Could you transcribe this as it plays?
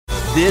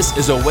This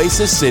is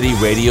Oasis City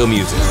Radio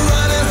Music.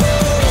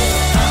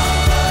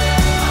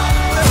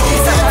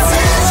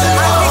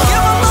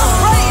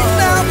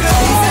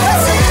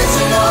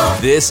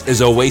 This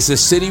is Oasis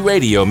City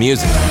Radio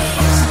Music.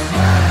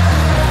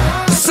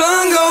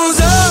 Sun goes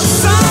up,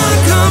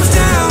 sun comes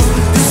down.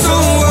 This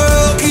whole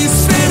world keeps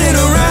spinning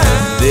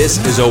around.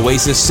 This is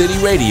Oasis City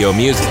Radio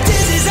Music.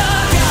 This is our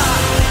God.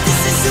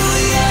 This is who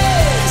He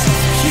is.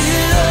 He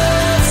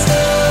loves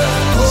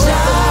us.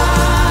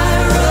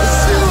 Jireh,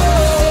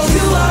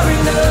 you are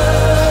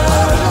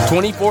enough.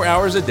 24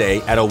 hours a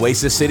day at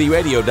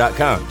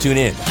OasisCityRadio.com. Tune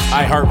in,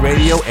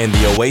 iHeartRadio, and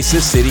the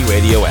Oasis City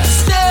Radio app.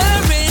 Stir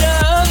it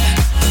up.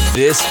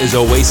 This is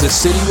Oasis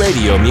City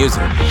Radio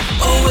Music.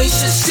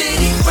 Oasis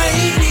City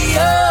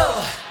Radio.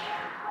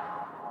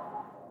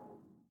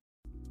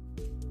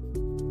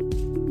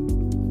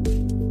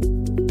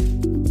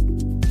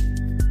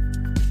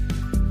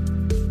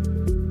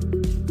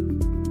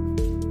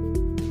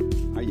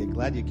 Are you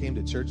glad you came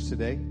to church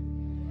today?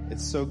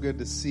 It's so good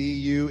to see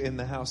you in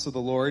the house of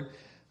the Lord.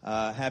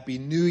 Happy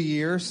New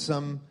Year.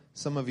 Some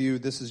of you,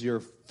 this is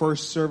your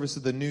first service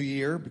of the new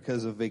year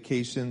because of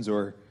vacations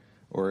or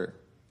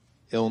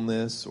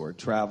illness or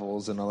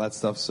travels and all that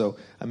stuff. So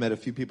I met a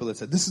few people that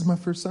said, this is my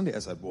first Sunday. I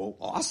said, well,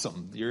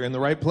 awesome. You're in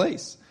the right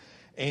place.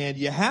 And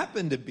you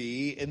happen to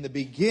be in the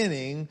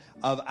beginning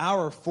of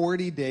our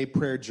 40-day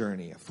prayer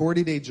journey, a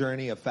 40-day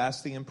journey of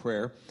fasting and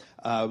prayer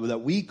that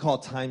we call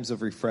Times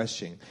of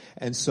Refreshing.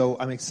 And so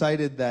I'm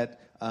excited that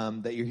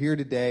you're here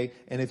today.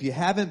 And if you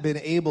haven't been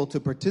able to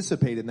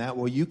participate in that,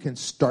 well, you can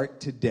start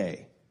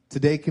today.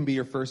 Today can be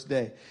your first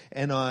day.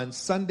 And on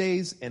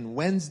Sundays and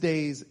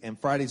Wednesdays and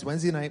Fridays,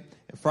 Wednesday night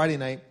and Friday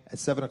night at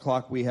 7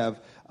 o'clock, we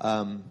have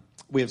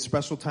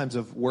special times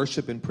of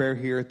worship and prayer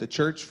here at the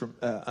church.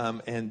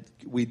 And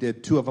we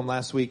did 2 of them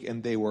last week,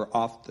 and they were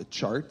off the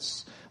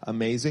charts.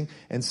 Amazing.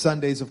 And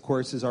Sundays, of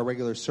course, is our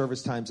regular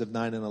service times of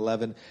 9 and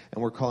 11,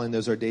 and we're calling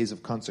those our days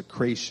of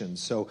consecration.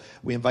 So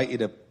we invite you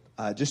to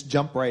just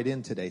jump right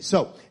in today.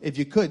 So if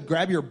you could,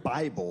 grab your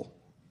Bible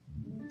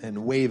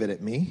and wave it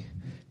at me.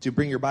 To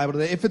bring your Bible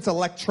today. If it's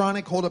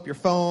electronic, hold up your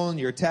phone,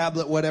 your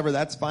tablet, whatever,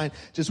 that's fine.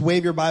 Just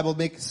wave your Bible,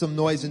 make some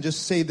noise, and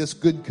just say this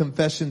good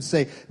confession.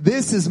 Say,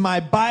 this is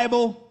my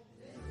Bible.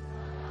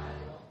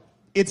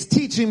 It's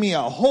teaching me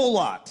a whole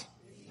lot.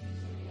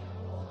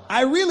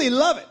 I really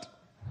love it.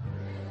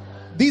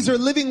 These are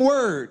living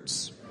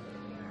words.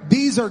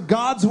 These are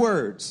God's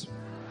words.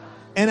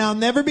 And I'll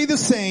never be the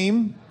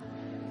same.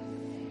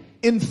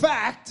 In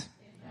fact,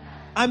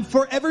 I'm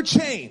forever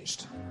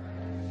changed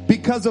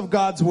because of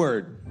God's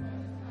word.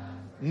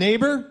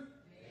 Neighbor,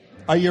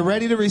 are you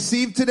ready to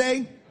receive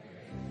today?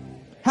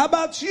 How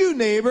about you,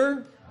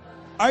 neighbor?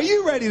 Are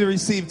you ready to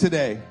receive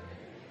today?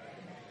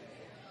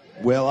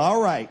 Well, all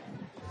right.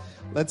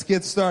 Let's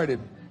get started.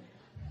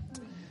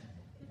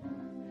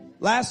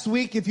 Last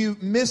week, if you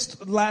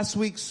missed last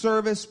week's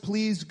service,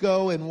 please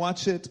go and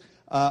watch it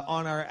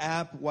on our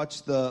app.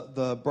 Watch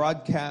the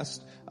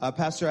broadcast.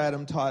 Pastor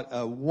Adam taught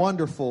a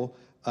wonderful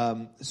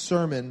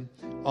sermon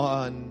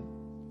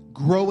on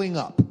growing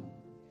up.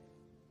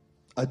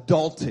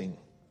 Adulting,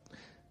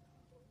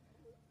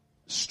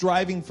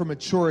 striving for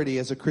maturity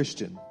as a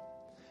Christian.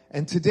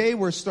 And today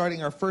we're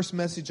starting our first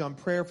message on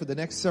prayer. For the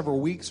next several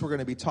weeks, we're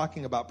going to be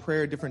talking about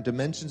prayer, different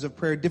dimensions of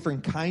prayer,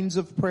 different kinds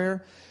of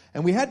prayer.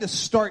 And we had to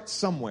start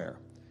somewhere.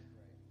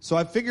 So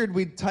I figured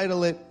we'd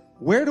title it,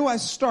 Where Do I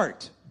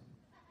Start?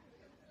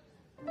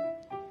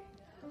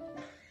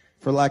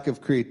 For lack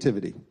of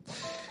creativity.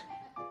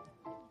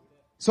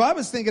 So I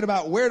was thinking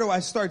about where do I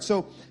start?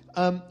 So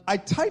I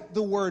typed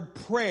the word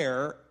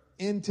prayer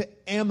into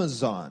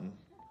Amazon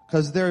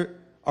because they're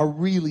a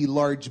really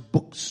large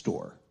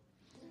bookstore.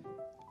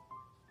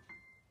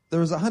 There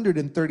was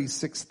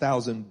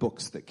 136,000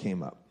 books that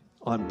came up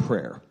on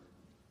prayer.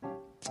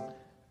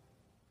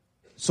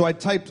 So I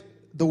typed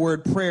the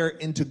word prayer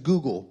into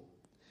Google.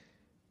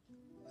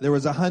 There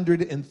was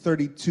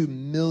 132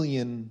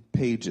 million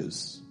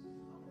pages.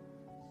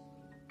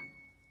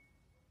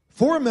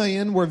 4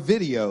 million were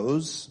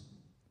videos.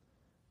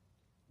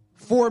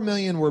 4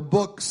 million were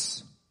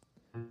books.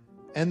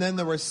 And then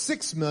there were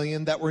 6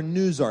 million that were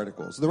news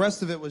articles. The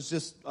rest of it was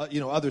just,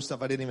 other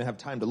stuff I didn't even have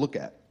time to look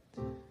at.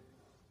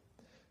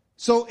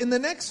 So in the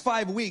next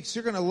 5 weeks,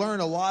 you're going to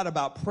learn a lot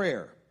about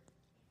prayer.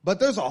 But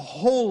there's a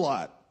whole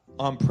lot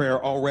on prayer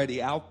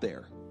already out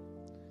there.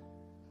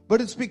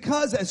 But it's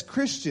because as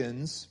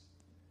Christians,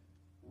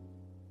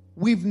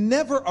 we've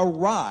never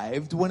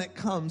arrived when it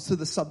comes to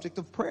the subject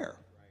of prayer.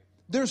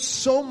 There's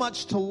so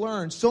much to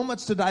learn, so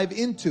much to dive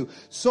into,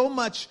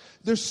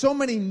 there's so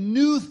many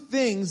new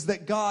things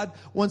that God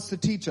wants to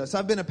teach us.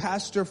 I've been a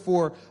pastor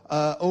for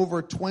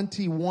over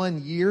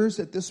 21 years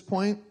at this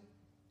point.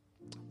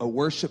 A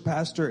worship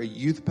pastor, a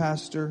youth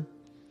pastor,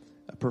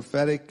 a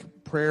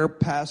prophetic prayer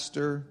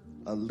pastor,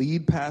 a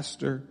lead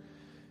pastor.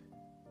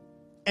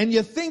 And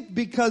you think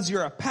because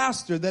you're a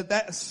pastor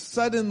that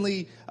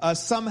suddenly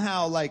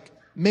somehow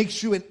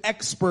makes you an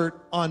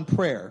expert on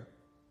prayer.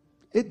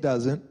 It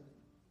doesn't.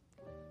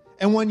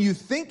 And when you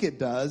think it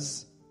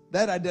does,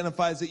 that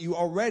identifies that you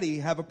already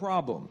have a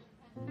problem.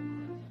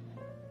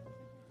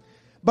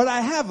 But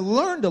I have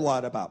learned a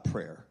lot about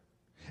prayer.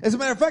 As a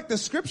matter of fact, the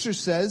scripture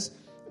says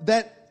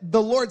that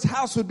the Lord's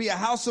house would be a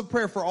house of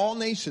prayer for all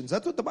nations.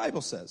 That's what the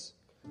Bible says.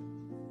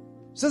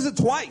 It says it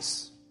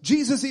twice.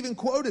 Jesus even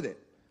quoted it.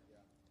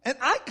 And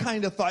I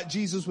kind of thought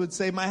Jesus would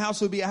say, my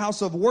house would be a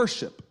house of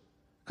worship,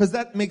 because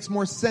that makes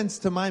more sense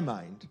to my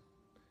mind.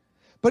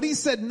 But he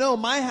said, no,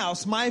 my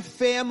house, my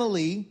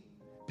family,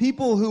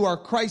 people who are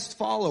Christ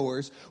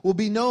followers, will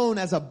be known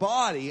as a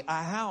body,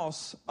 a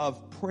house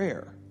of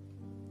prayer.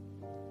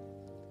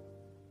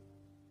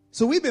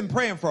 So we've been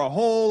praying for a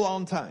whole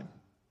long time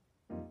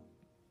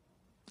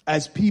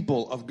as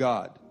people of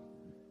God.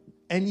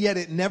 And yet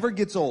it never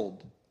gets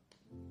old.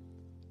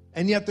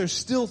 And yet there's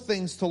still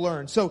things to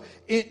learn. So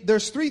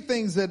there's three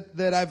things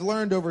that I've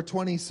learned over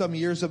 20 some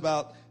years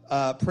about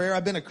prayer.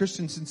 I've been a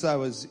Christian since I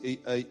was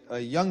a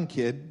young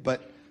kid.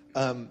 But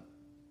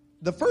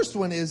the first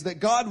one is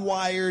that God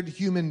wired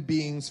human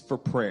beings for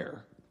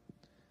prayer.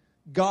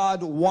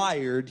 God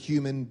wired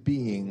human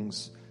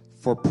beings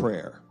for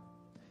prayer.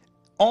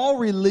 All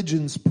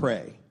religions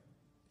pray.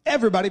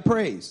 Everybody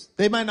prays.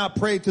 They might not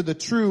pray to the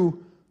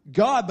true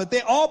God, but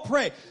they all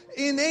pray.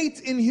 Innate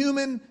in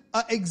human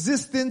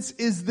existence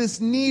is this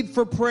need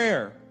for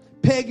prayer.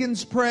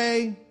 Pagans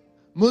pray,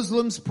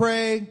 Muslims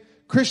pray,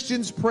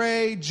 Christians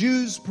pray,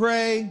 Jews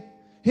pray,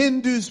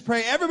 Hindus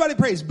pray. Everybody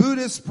prays.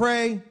 Buddhists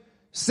pray,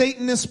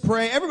 Satanists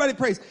pray. Everybody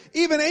prays.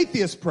 Even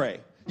atheists pray.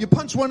 You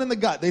punch one in the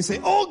gut, they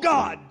say, "Oh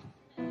God."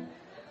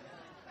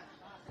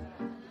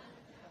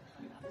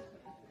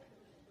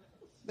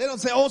 They don't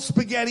say, "Oh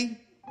spaghetti."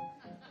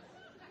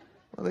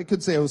 Well, they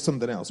could say it was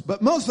something else.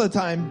 But most of the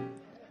time,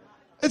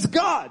 it's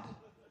God.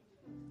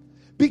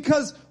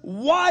 Because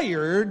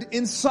wired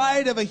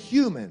inside of a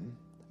human,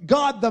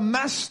 God, the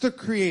master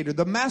creator,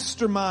 the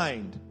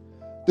mastermind,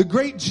 the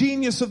great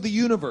genius of the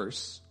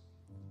universe,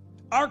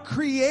 our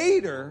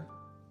creator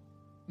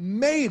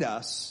made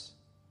us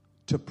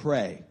to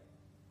pray.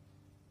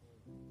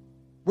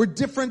 We're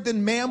different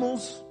than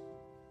mammals,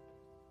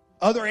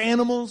 other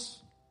animals.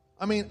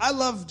 I mean, I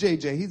love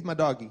JJ. He's my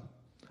doggy.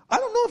 I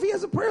don't know if he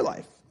has a prayer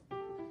life.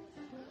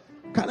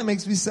 Kind of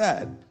makes me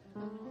sad.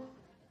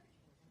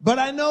 But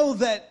I know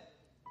that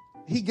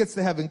he gets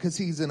to heaven because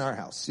he's in our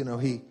house. You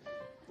know,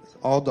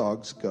 all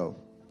dogs go.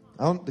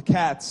 The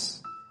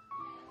cats,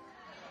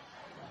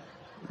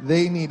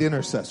 they need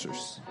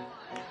intercessors.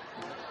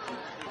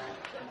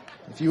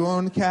 If you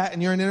own a cat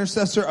and you're an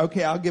intercessor,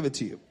 okay, I'll give it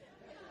to you.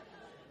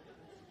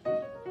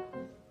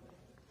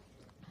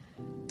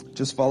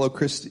 Just follow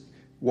Christy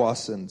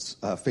Wasson's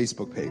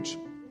Facebook page.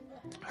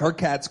 Her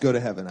cats go to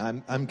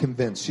heaven. I'm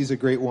convinced. She's a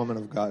great woman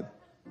of God.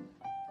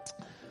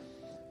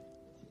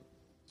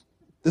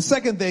 The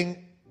second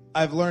thing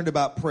I've learned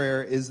about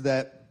prayer is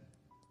that,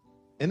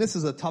 and this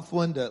is a tough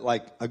one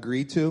to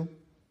agree to,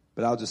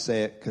 but I'll just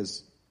say it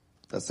because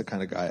that's the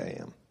kind of guy I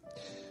am.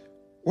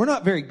 We're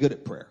not very good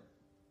at prayer.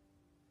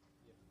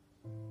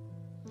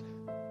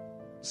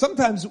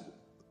 Sometimes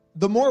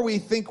the more we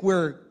think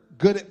we're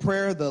good at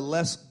prayer, the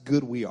less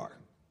good we are.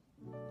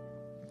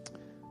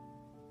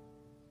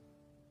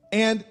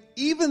 And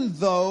even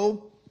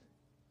though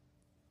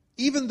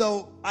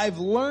I've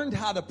learned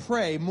how to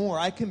pray more,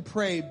 I can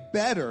pray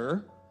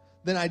better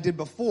than I did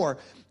before.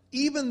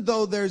 Even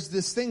though there's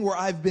this thing where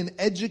I've been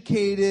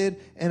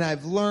educated and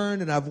I've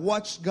learned and I've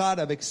watched God,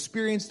 I've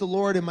experienced the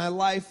Lord in my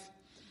life,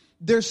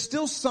 there's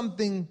still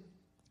something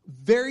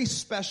very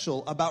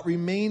special about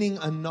remaining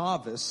a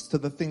novice to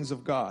the things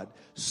of God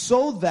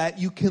so that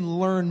you can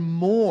learn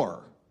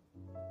more.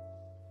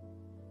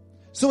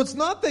 So it's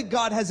not that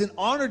God hasn't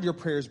honored your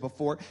prayers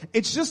before.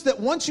 It's just that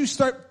once you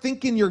start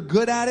thinking you're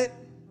good at it,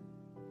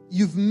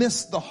 you've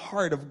missed the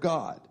heart of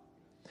God.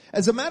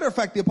 As a matter of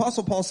fact, the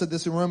Apostle Paul said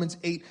this in Romans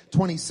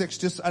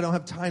 8:26. I don't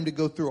have time to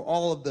go through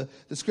all of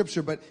the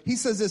scripture, but he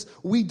says this: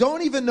 we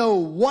don't even know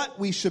what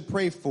we should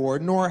pray for,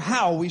 nor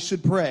how we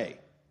should pray.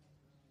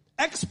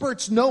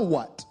 Experts know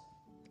what,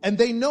 and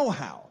they know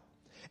how.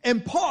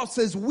 And Paul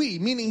says we,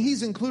 meaning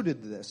he's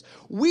included in this.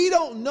 We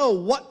don't know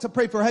what to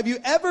pray for. Have you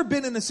ever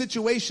been in a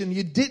situation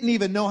you didn't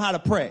even know how to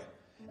pray?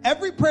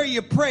 Every prayer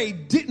you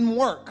prayed didn't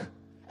work.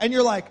 And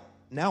you're like,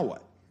 now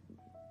what?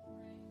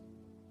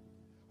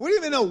 We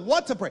didn't even know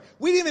what to pray.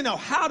 We didn't even know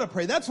how to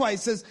pray. That's why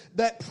it says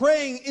that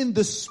praying in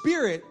the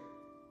Spirit,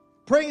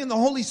 praying in the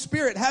Holy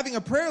Spirit, having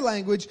a prayer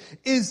language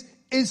is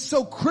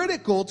so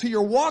critical to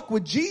your walk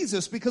with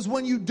Jesus, because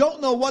when you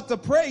don't know what to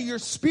pray, your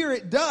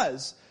spirit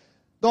does.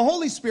 The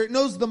Holy Spirit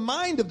knows the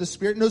mind of the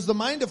Spirit, knows the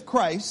mind of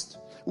Christ,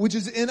 which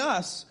is in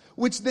us,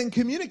 which then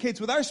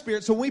communicates with our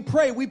spirit. So when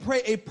we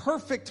pray a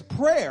perfect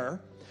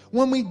prayer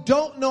when we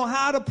don't know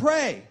how to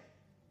pray.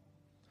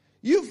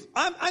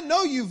 I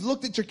know you've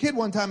looked at your kid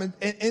one time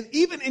and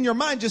even in your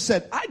mind just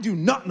said, I do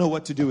not know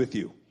what to do with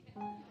you.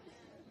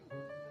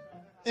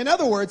 In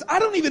other words, I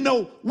don't even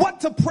know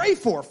what to pray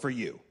for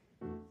you.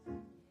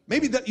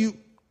 Maybe that you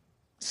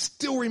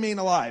still remain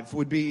alive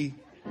would be.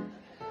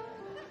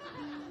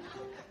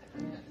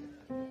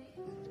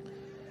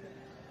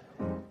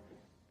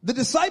 The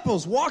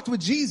disciples walked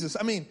with Jesus.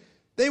 I mean,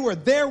 they were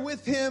there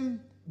with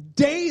him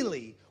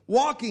daily,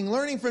 walking,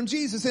 learning from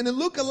Jesus. And in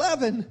Luke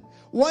 11,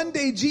 one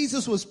day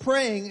Jesus was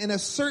praying in a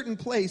certain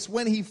place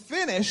when he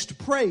finished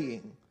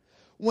praying.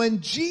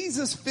 When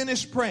Jesus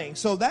finished praying,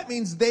 so that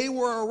means they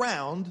were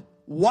around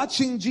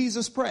watching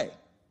Jesus pray,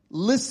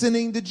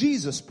 listening to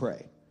Jesus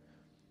pray.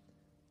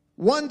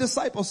 One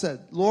disciple said,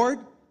 Lord,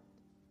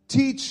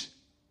 teach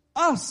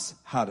us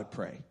how to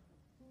pray.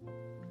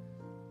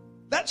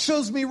 That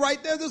shows me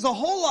right there, there's a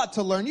whole lot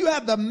to learn. You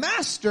have the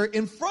master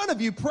in front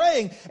of you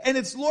praying, and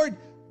it's, Lord,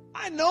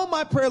 I know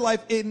my prayer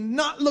life did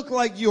not look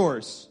like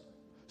yours.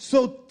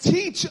 So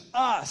teach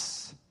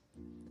us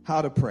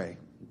how to pray.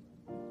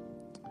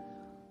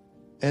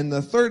 And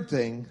the third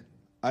thing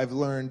I've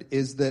learned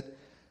is that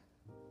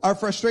our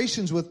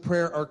frustrations with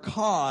prayer are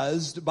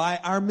caused by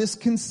our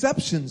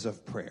misconceptions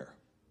of prayer.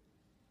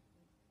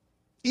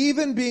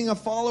 Even being a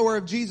follower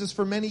of Jesus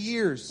for many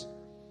years,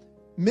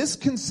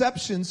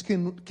 misconceptions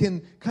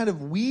can kind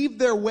of weave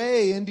their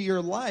way into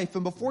your life,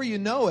 and before you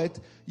know it,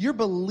 you're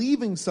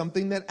believing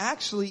something that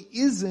actually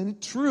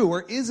isn't true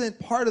or isn't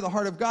part of the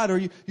heart of God, or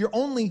you're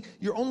only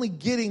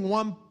getting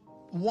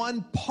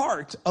one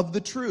part of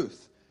the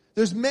truth.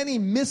 There's many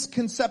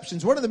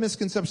misconceptions. One of the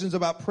misconceptions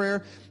about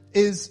prayer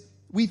is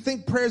we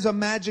think prayer is a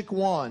magic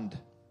wand,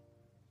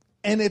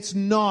 and it's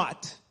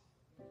not.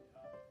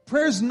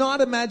 Prayer's not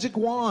a magic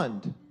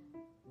wand.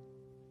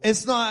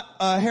 It's not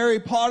a Harry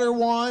Potter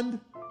wand.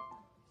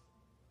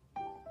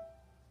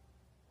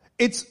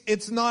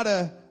 It's not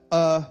a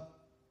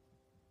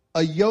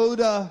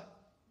Yoda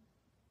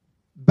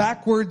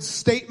backwards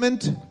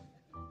statement.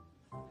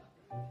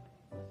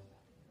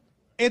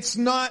 It's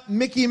not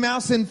Mickey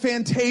Mouse and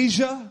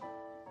Fantasia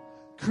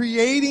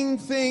creating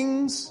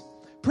things.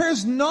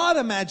 Prayer's not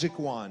a magic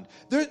wand.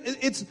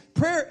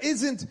 Prayer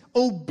isn't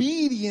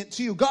obedient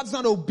to you. God's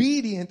not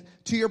obedient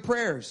to your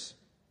prayers.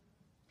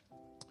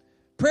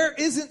 Prayer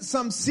isn't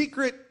some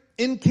secret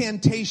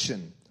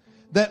incantation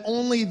that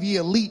only the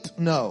elite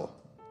know.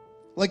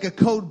 Like a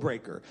code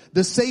breaker.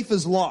 The safe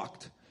is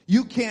locked.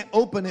 You can't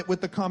open it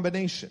with the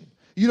combination.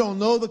 You don't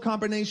know the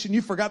combination.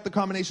 You forgot the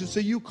combination. So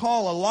you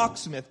call a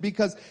locksmith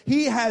because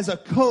he has a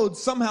code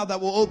somehow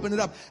that will open it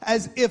up.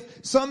 As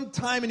if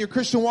sometime in your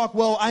Christian walk,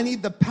 well, I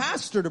need the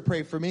pastor to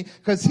pray for me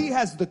because he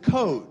has the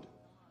code.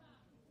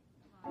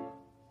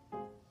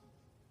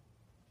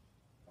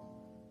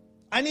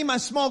 I need my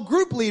small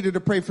group leader to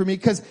pray for me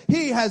because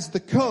he has the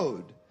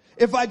code.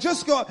 If I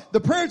just go, the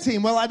prayer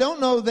team, well, I don't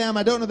know them,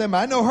 but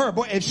I know her.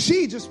 Boy, if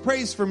she just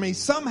prays for me,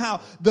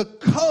 somehow the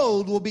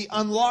code will be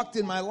unlocked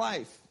in my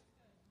life.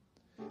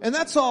 And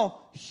that's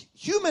all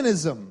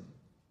humanism.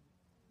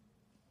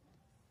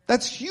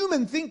 That's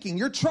human thinking.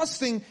 You're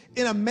trusting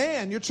in a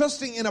man. You're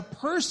trusting in a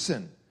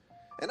person.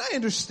 And I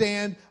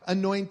understand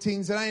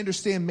anointings and I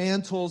understand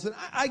mantles and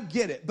I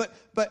get it. But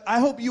I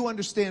hope you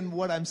understand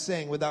what I'm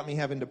saying without me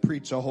having to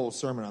preach a whole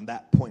sermon on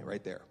that point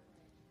right there.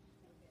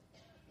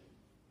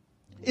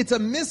 It's a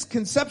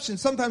misconception.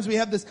 Sometimes we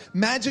have this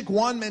magic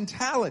wand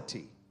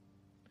mentality.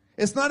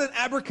 It's not an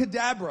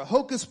abracadabra,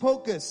 hocus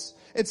pocus.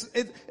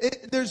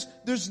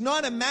 There's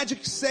not a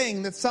magic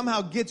saying that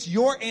somehow gets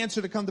your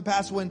answer to come to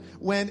pass when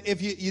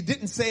if you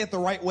didn't say it the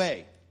right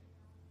way.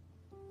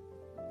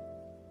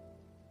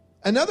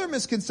 Another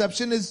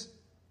misconception is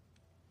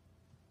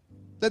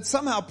that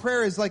somehow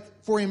prayer is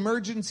like for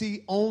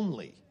emergency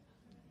only.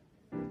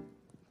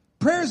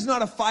 Prayer is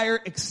not a fire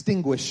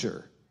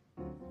extinguisher.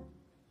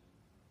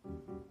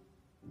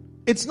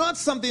 It's not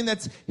something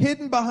that's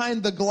hidden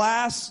behind the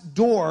glass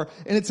door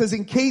and it says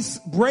in case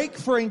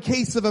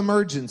of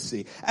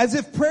emergency. As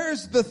if prayer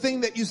is the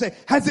thing that you say,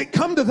 has it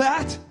come to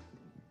that?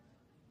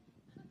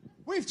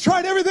 We've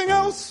tried everything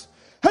else.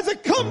 Has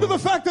it come to the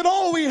fact that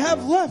all we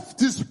have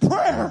left is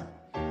prayer?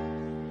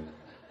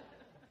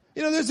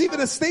 You know, there's even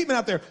a statement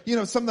out there,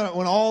 something that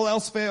when all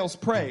else fails,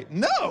 pray.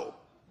 No.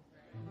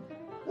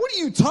 What are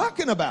you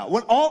talking about?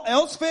 When all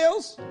else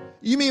fails?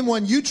 You mean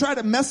when you try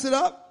to mess it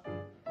up?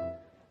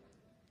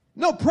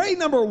 No, pray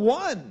number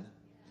one.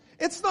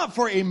 It's not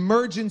for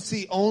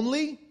emergency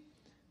only.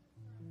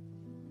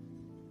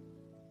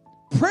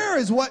 Prayer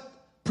is what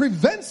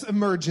prevents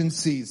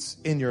emergencies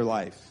in your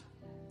life.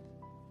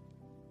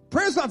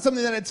 Prayer is not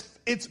something that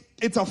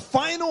it's a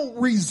final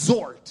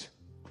resort.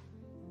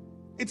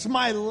 It's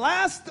my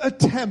last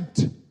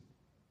attempt.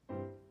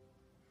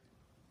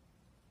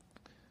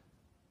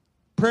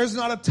 Prayer is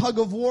not a tug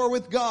of war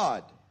with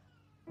God.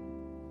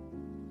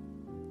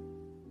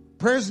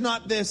 Prayer is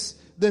not this,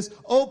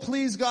 oh,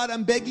 please, God,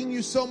 I'm begging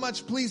you so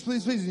much, please,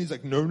 please, please. And he's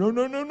like,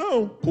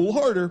 no. Pull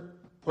harder.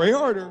 Pray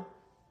harder.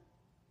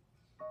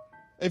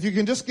 If you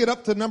can just get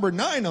up to number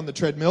 9 on the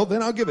treadmill,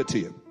 then I'll give it to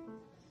you.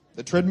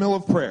 The treadmill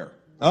of prayer.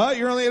 Oh,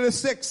 you're only at a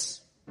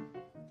 6.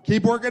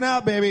 Keep working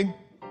out, baby.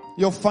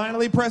 You'll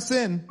finally press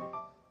in.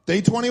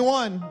 Day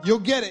 21, you'll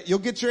get it. You'll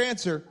get your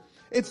answer.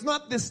 It's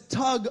not this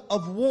tug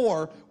of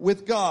war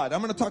with God.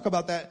 I'm going to talk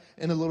about that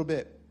in a little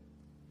bit.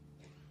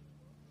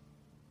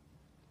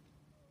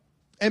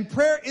 And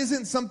prayer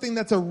isn't something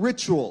that's a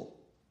ritual.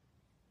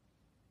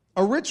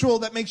 A ritual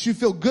that makes you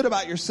feel good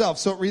about yourself,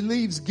 so it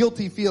relieves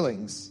guilty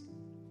feelings.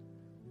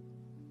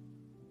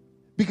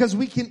 Because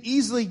we can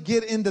easily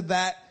get into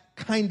that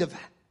kind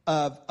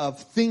of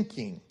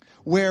thinking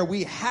where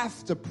we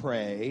have to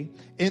pray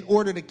in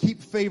order to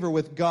keep favor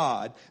with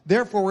God.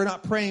 Therefore, we're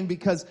not praying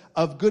because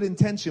of good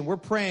intention. We're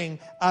praying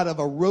out of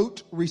a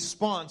rote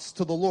response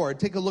to the Lord.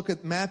 Take a look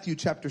at Matthew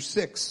chapter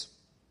 6.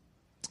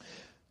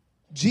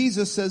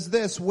 Jesus says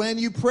this, when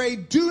you pray,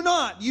 do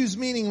not use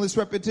meaningless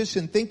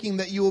repetition, thinking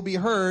that you will be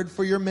heard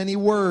for your many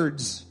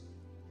words.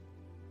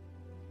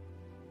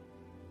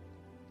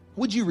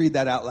 Would you read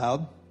that out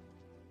loud?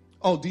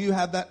 Oh, do you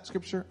have that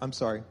scripture? I'm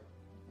sorry.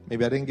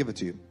 Maybe I didn't give it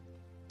to you.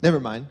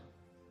 Never mind.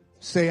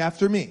 Say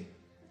after me.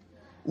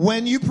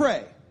 When you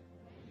pray.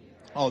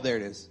 Oh, there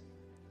it is.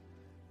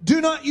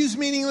 Do not use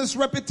meaningless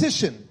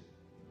repetition,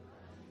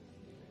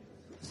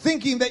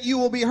 thinking that you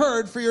will be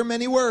heard for your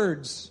many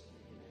words.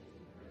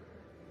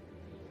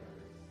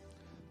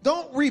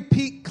 Don't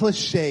repeat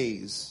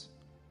cliches.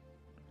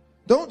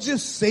 Don't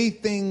just say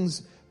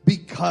things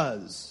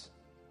because.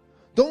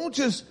 Don't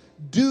just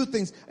do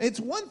things.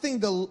 It's one thing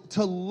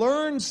to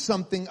learn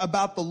something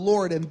about the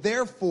Lord, and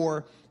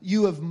therefore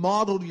you have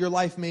modeled your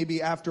life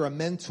maybe after a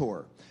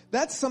mentor.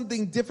 That's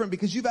something different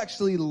because you've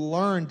actually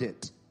learned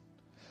it.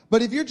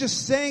 But if you're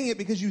just saying it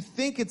because you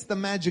think it's the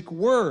magic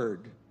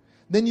word,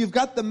 then you've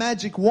got the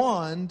magic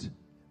wand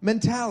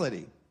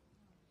mentality.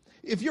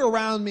 If you're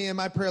around me in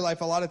my prayer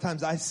life, a lot of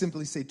times I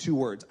simply say two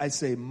words. I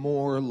say,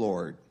 more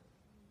Lord.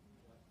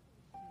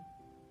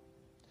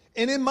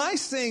 And in my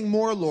saying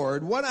more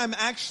Lord, what I'm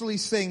actually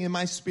saying in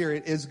my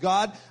spirit is,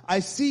 God, I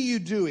see you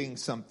doing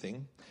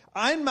something.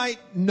 I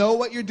might know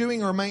what you're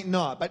doing or might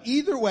not, but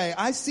either way,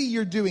 I see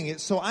you're doing it,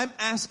 so I'm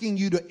asking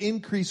you to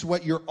increase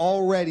what you're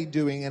already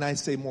doing, and I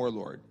say more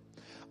Lord.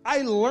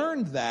 I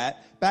learned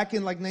that back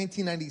in like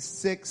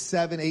 1996,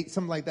 7, 8,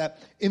 something like that,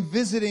 in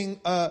visiting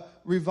a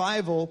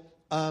revival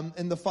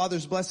in the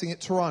Father's Blessing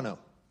at Toronto.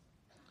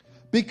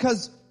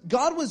 Because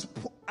God was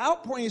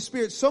outpouring His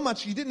Spirit so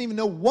much you didn't even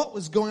know what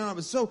was going on.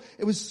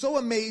 It was so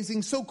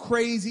amazing, so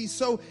crazy,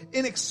 so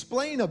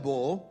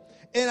inexplainable.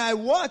 And I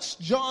watched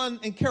John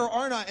and Carol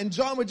Arnott, and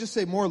John would just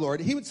say, more Lord.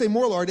 He would say,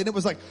 more Lord, and it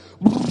was like,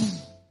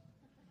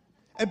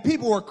 and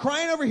people were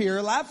crying over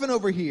here, laughing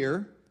over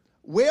here,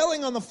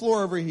 wailing on the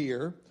floor over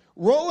here,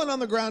 rolling on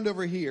the ground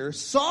over here,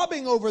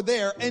 sobbing over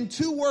there, and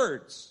two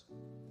words.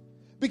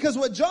 Because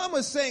what John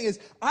was saying is,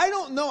 I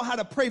don't know how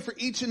to pray for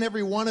each and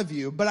every one of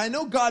you, but I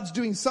know God's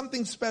doing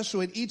something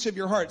special in each of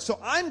your hearts. So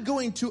I'm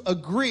going to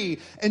agree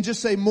and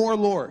just say, more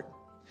Lord.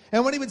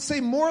 And when he would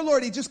say, more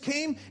Lord, he just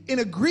came in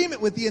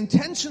agreement with the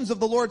intentions of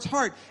the Lord's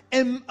heart.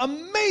 And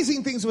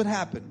amazing things would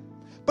happen.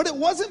 But it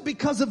wasn't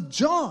because of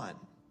John.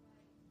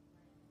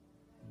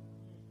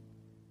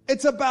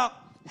 It's about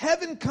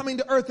heaven coming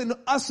to earth and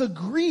us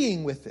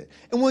agreeing with it.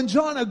 And when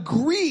John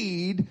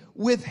agreed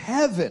with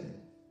heaven,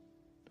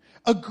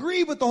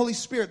 agreed with the Holy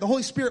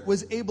Spirit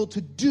was able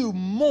to do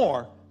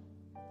more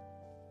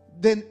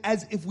than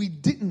as if we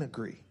didn't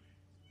agree.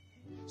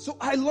 So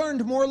I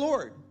learned more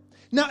Lord.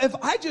 Now, if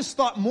I just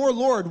thought more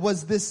Lord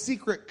was this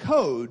secret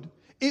code,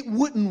 it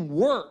wouldn't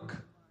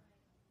work.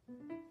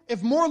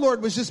 If more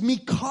Lord was just me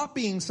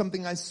copying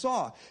something I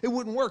saw, it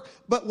wouldn't work.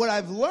 But what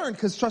I've learned,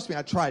 because trust me,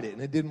 I tried it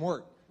and it didn't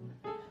work.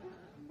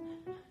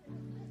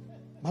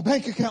 My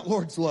bank account,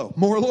 Lord's low.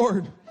 More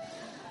Lord.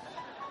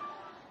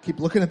 Keep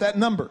looking at that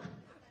number.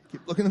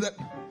 Keep looking at that.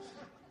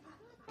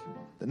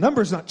 The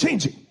number's not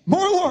changing.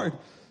 More Lord.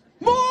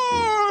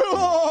 More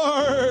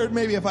Lord.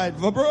 Maybe if I had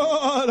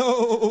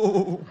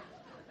vibrato.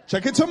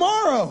 Check it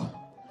tomorrow.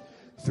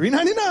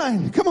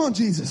 $3.99. Come on,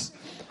 Jesus.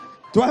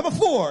 Do I have a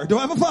 4? Do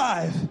I have a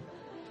 5?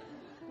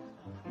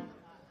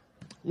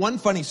 One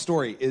funny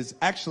story is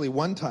actually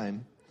one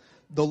time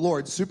the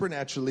Lord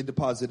supernaturally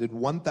deposited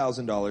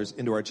 $1,000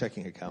 into our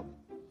checking account.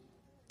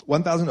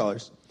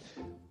 $1,000.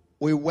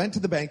 We went to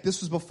the bank.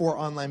 This was before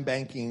online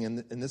banking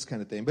and this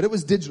kind of thing, but it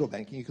was digital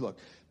banking. You could look.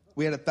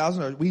 We had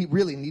 $1,000. We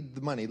really needed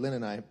the money. Lynn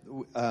and I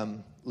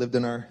lived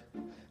in our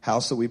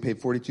house that we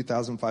paid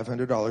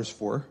 $42,500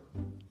 for.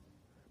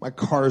 My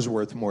car's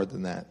worth more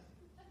than that.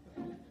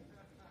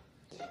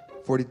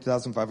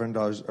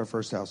 $42,500, our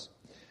first house.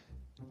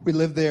 We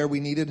lived there. We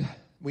needed.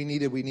 We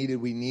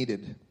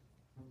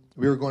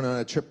were going on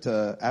a trip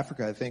to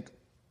Africa, I think.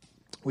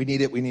 We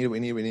need it.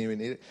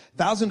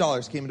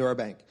 $1,000 came into our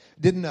bank.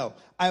 Didn't know.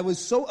 I was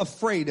so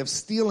afraid of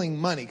stealing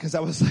money because I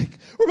was like,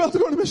 we're about to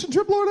go on a mission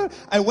trip, Lord.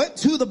 I went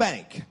to the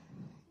bank.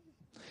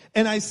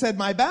 And I said,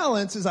 my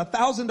balance is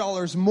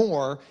 $1,000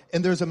 more,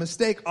 and there's a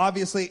mistake,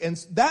 obviously. And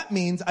that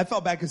means I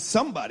felt bad because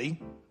somebody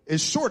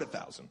is short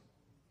 $1,000.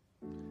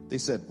 They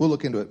said, we'll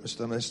look into it, Mr.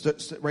 Lemon.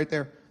 Right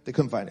there. They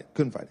couldn't find it.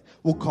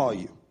 We'll call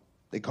you.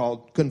 They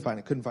called, couldn't find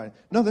it.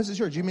 No, this is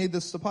yours. You made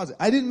this deposit.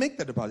 I didn't make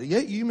the deposit. Yeah,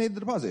 you made the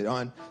deposit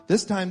on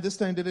this time, did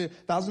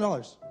it,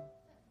 $1,000.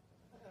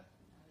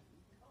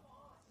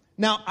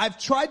 Now, I've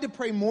tried to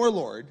pray more,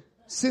 Lord,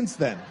 since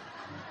then.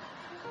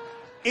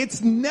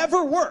 It's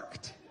never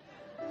worked.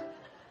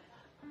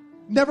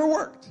 Never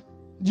worked.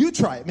 You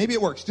try it. Maybe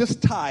it works.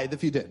 Just tithe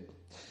if you did.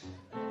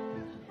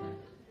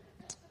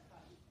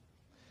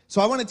 So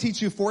I want to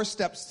teach you 4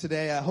 steps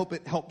today. I hope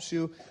it helps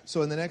you.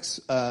 So in the next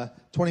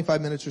 25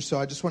 minutes or so,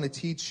 I just want to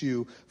teach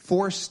you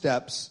 4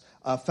 steps,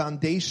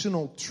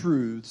 foundational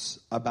truths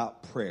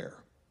about prayer.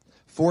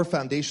 4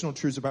 foundational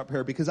truths about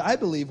prayer, because I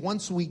believe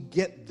once we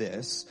get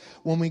this,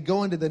 when we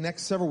go into the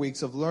next several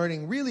weeks of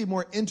learning really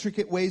more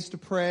intricate ways to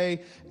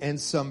pray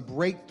and some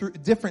breakthrough,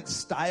 different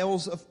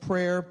styles of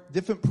prayer,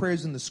 different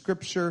prayers in the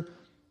scripture,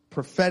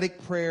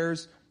 prophetic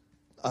prayers,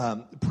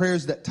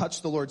 prayers that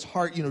touch the Lord's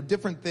heart,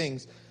 different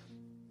things,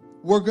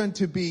 we're going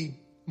to be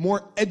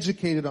more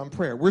educated on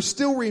prayer. We're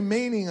still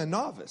remaining a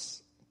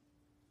novice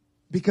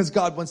because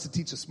God wants to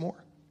teach us more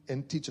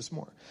and teach us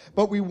more.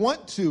 But we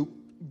want to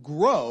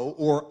grow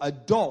or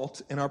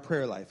adult in our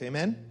prayer life.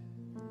 Amen?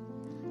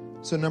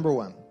 So number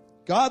 1,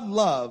 God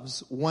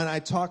loves when I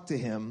talk to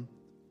him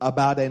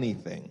about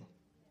anything.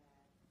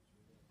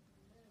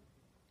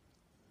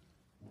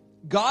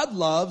 God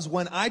loves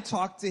when I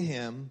talk to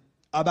him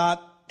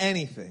about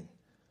anything.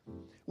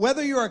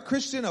 Whether you're a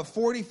Christian of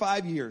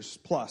 45 years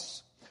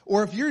plus,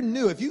 or if you're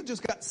new, if you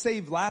just got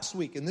saved last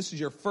week and this is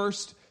your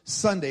first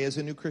Sunday as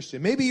a new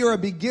Christian. Maybe you're a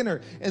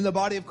beginner in the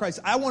body of Christ.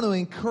 I want to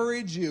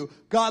encourage you.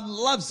 God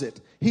loves it.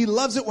 He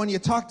loves it when you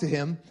talk to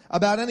him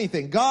about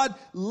anything. God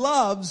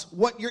loves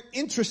what you're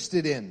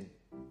interested in.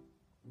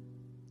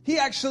 He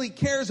actually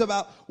cares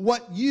about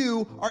what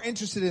you are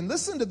interested in.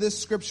 Listen to this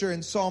scripture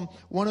in Psalm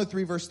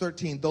 103, verse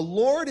 13. The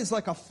Lord is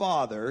like a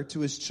father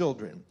to his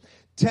children,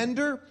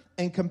 tender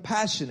and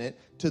compassionate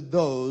to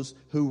those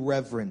who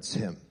reverence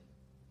him.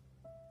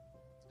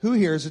 Who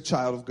here is a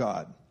child of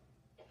God?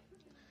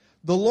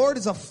 The Lord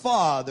is a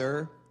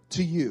father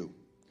to you.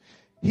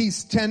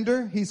 He's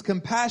tender, he's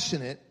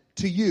compassionate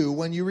to you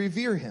when you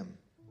revere him.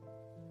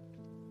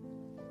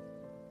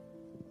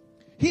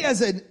 He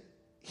has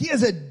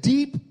a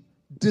deep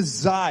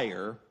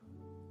desire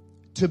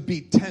to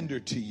be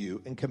tender to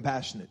you and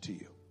compassionate to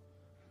you.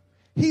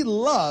 He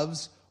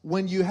loves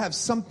when you have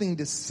something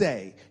to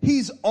say.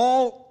 He's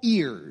all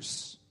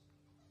ears.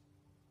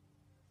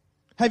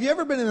 Have you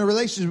ever been in a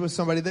relationship with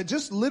somebody that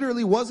just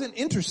literally wasn't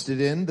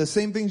interested in the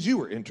same things you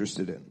were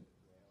interested in?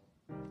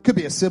 Could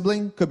be a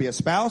sibling, could be a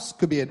spouse,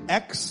 could be an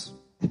ex,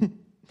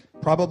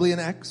 probably an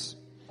ex.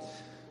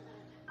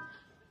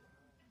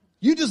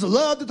 You just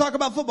love to talk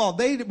about football.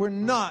 They were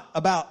not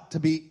about to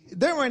be,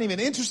 they weren't even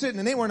interested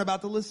and they weren't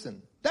about to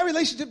listen. That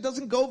relationship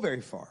doesn't go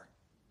very far.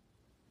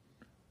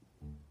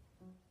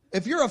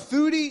 If you're a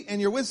foodie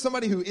and you're with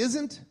somebody who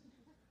isn't,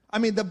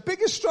 the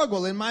biggest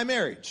struggle in my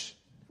marriage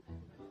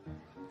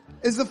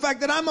is the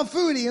fact that I'm a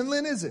foodie and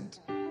Lynn isn't.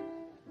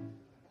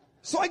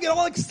 So I get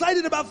all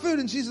excited about food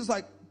and she's just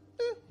like,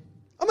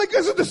 I'm like,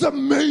 isn't this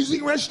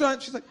amazing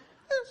restaurant? She's like,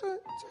 it's all right.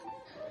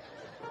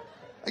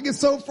 I get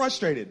so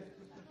frustrated.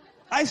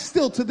 I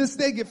still to this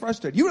day get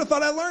frustrated. You would have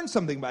thought I learned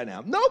something by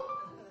now. Nope.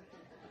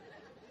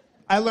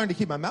 I learned to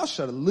keep my mouth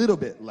shut a little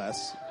bit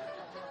less.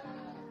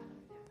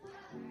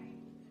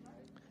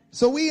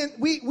 So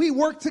we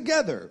work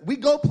together. We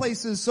go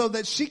places so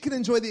that she can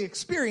enjoy the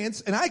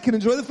experience and I can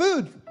enjoy the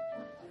food.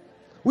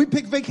 We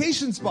pick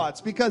vacation spots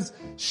because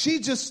she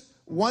just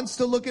wants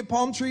to look at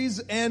palm trees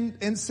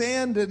and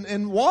sand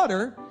and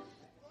water.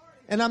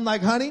 And I'm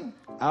like, honey,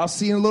 I'll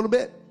see you in a little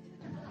bit.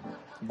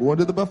 I'm going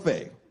to the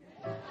buffet.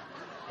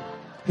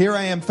 Here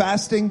I am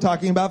fasting,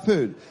 talking about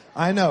food.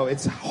 I know,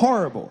 it's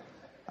horrible.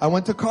 I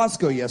went to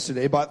Costco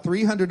yesterday, bought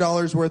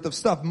 $300 worth of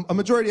stuff. A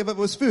majority of it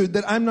was food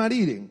that I'm not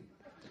eating.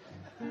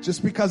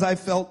 Just because I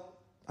felt,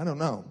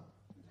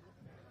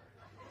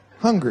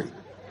 hungry.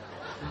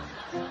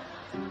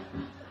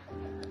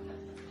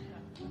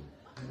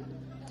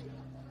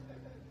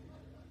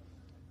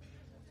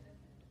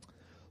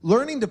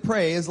 Learning to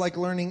pray is like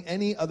learning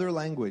any other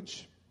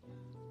language.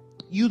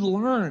 You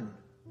learn.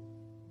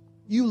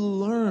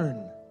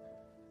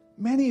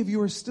 Many of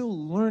you are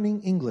still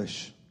learning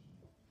English.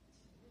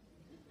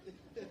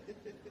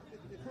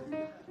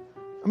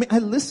 I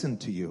listen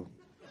to you.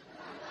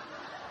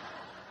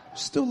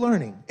 Still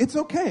learning. It's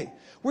okay.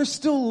 We're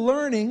still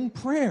learning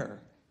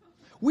prayer.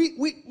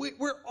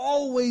 We're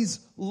always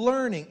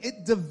learning.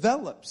 It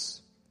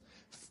develops.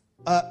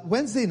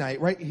 Wednesday night,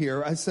 right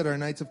here, I said our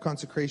nights of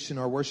consecration,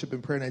 our worship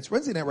and prayer nights.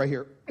 Wednesday night, right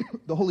here,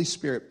 the Holy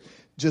Spirit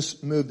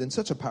just moved in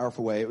such a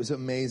powerful way. It was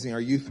amazing.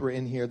 Our youth were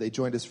in here. They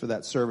joined us for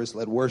that service,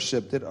 led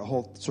worship, did a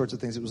whole sorts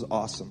of things. It was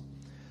awesome.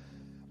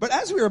 But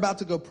as we were about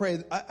to go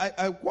pray,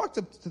 I walked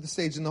up to the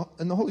stage, and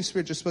the Holy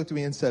Spirit just spoke to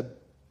me and said,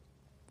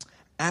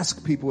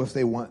 ask people if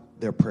they want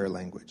their prayer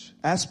language.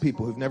 Ask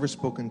people who've never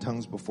spoken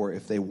tongues before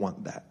if they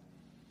want that.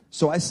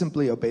 So I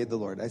simply obeyed the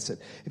Lord. I said,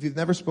 if you've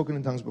never spoken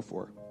in tongues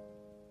before,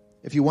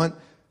 if you want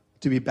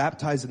to be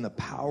baptized in the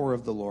power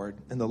of the Lord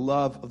and the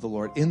love of the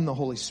Lord in the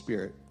Holy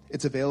Spirit,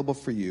 it's available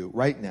for you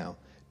right now.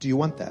 Do you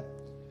want that?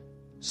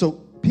 So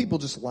people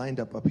just lined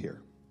up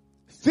here.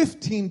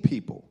 15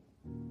 people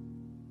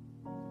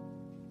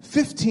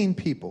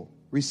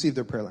received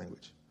their prayer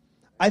language.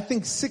 I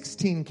think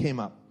 16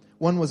 came up.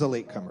 One was a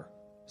latecomer.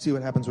 See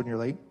what happens when you're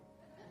late?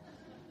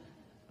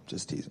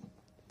 Just teasing.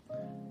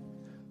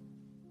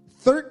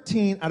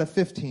 13 out of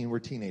 15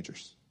 were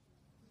teenagers.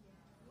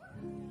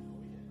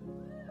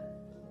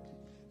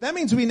 That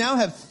means we now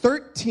have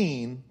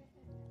 13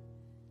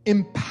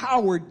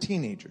 empowered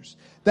teenagers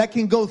that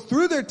can go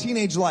through their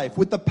teenage life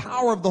with the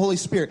power of the Holy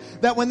Spirit.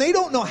 That when they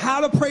don't know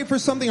how to pray for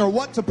something or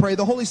what to pray,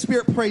 the Holy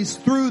Spirit prays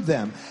through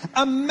them.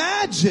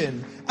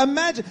 Imagine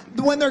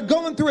when they're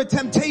going through a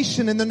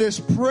temptation and then they're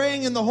just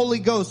praying in the Holy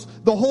Ghost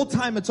the whole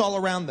time it's all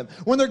around them.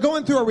 When they're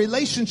going through a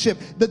relationship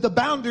that the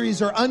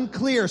boundaries are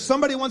unclear.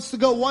 Somebody wants to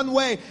go one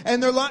way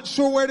and they're not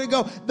sure where to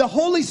go. The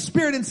Holy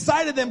Spirit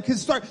inside of them can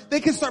start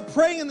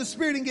praying in the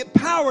Spirit and get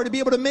power to be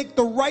able to make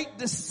the right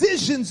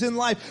decisions in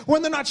life.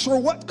 When they're not sure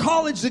what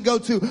college to go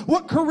to,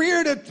 what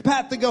career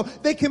path to go,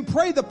 they can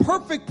pray the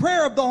perfect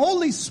prayer of the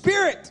Holy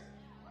Spirit.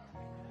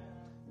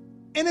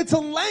 And it's a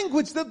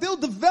language that they'll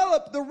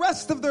develop the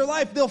rest of their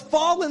life. They'll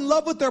fall in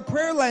love with their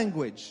prayer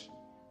language.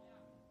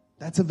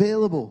 That's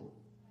available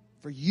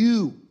for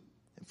you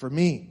and for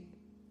me.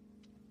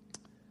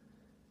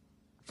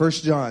 1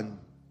 John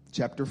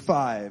chapter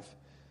 5.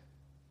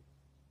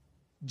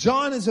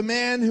 John is a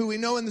man who we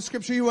know in the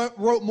scripture, he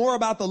wrote more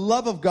about the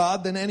love of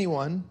God than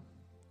anyone.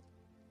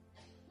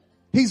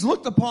 He's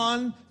looked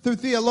upon through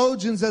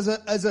theologians as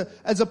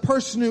a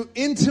person who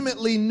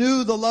intimately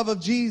knew the love of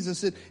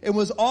Jesus. It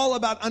was all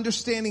about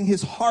understanding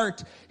his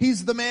heart.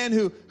 He's the man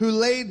who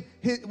laid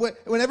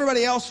when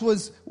everybody else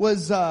was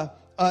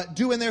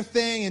doing their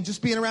thing and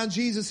just being around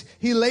Jesus,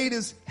 he laid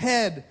his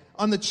head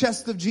on the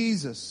chest of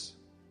Jesus.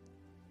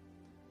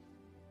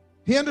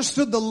 He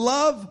understood the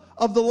love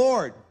of the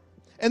Lord.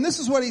 And this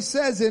is what he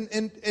says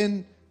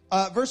in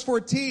verse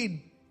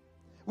 14.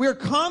 We are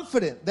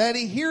confident that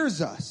he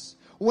hears us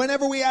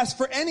whenever we ask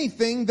for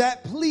anything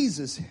that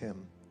pleases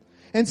him.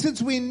 And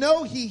since we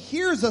know he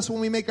hears us when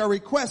we make our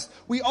request,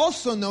 we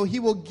also know he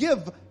will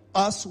give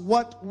us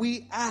what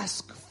we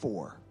ask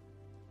for.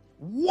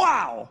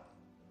 Wow!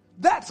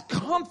 That's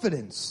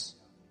confidence.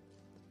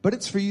 But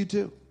it's for you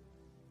too.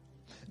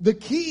 The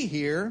key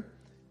here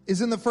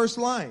is in the first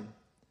line.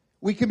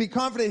 We can be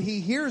confident he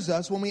hears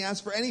us when we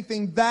ask for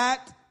anything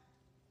that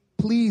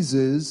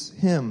pleases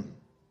him.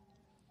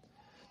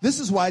 This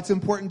is why it's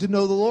important to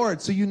know the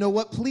Lord, so you know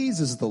what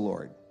pleases the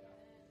Lord.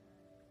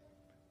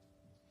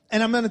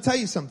 And I'm going to tell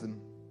you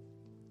something.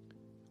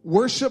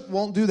 Worship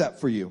won't do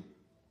that for you.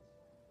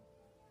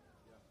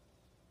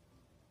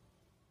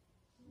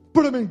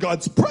 But I'm in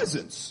God's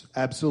presence.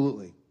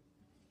 Absolutely.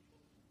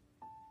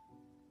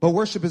 But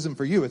worship isn't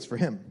for you, it's for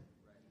him.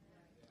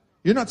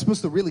 You're not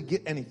supposed to really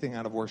get anything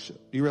out of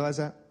worship. Do you realize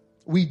that?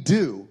 We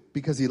do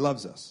because he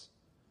loves us.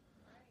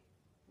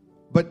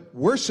 But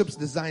worship's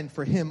designed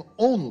for him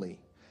only.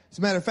 As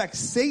a matter of fact,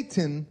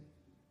 Satan,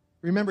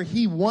 remember,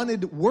 he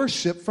wanted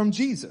worship from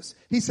Jesus.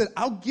 He said,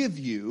 I'll give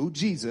you,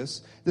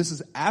 Jesus. This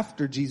is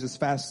after Jesus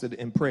fasted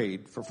and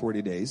prayed for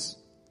 40 days.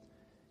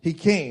 He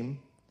came,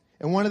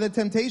 and one of the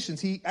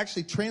temptations, he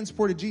actually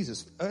transported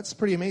Jesus. That's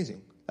pretty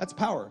amazing. That's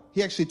power.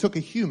 He actually took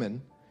a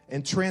human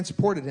and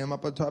transported him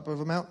up on top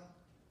of a mountain.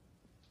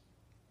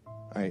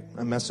 All right,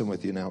 I'm messing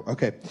with you now.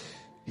 Okay.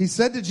 He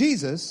said to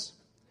Jesus,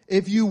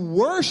 if you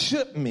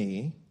worship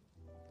me,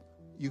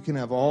 you can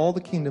have all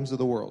the kingdoms of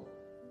the world.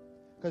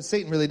 Because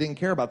Satan really didn't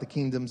care about the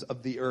kingdoms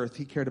of the earth.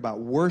 He cared about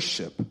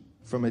worship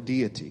from a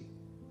deity.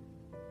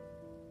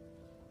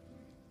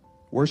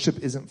 Worship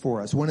isn't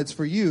for us. When it's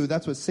for you,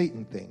 that's what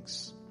Satan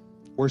thinks.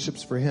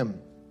 Worship's for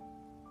him.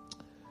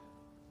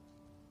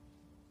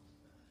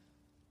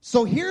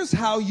 So here's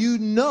how you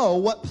know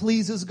what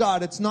pleases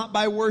God. It's not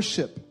by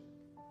worship.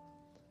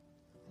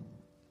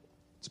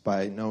 It's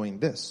by knowing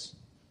this.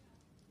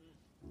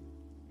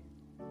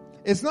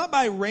 It's not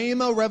by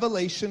rhema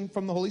revelation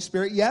from the Holy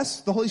Spirit.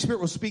 Yes, the Holy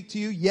Spirit will speak to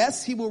you.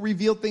 Yes, he will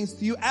reveal things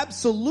to you.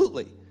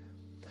 Absolutely.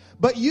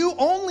 But you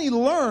only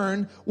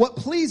learn what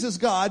pleases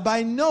God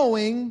by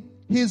knowing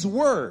his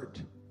word.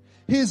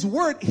 His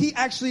word, he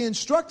actually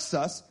instructs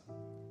us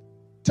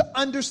to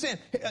understand.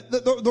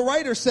 The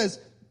writer says,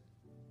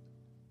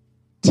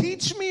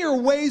 teach me your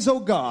ways,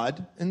 O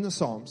God, in the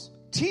Psalms.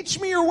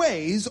 Teach me your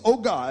ways, O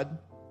God,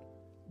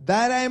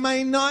 that I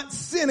may not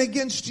sin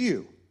against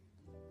you.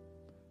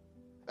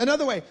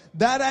 Another way,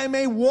 that I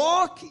may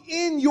walk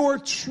in your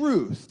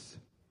truth.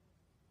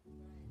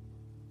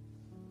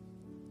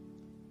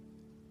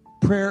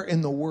 Prayer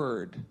and the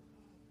word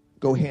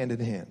go hand in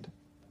hand.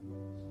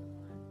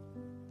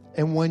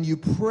 And when you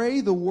pray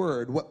the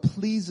word, what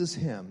pleases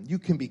him, you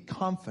can be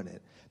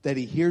confident that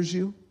he hears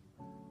you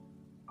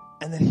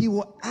and that he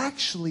will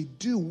actually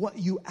do what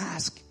you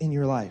ask in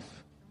your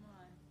life.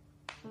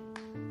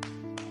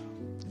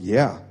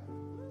 Yeah.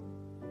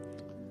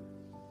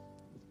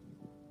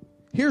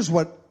 Here's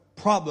what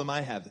problem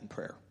I have in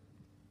prayer.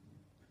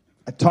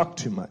 I talk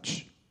too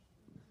much.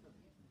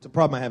 It's a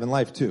problem I have in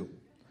life too.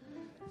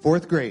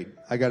 4th grade,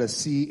 I got a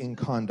C in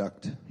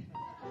conduct.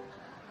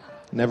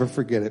 Never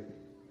forget it.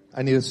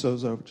 I need a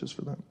sozo just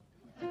for that.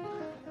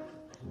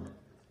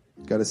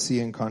 Got a C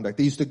in conduct.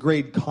 They used to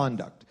grade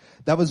conduct.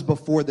 That was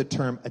before the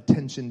term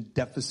attention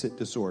deficit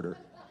disorder.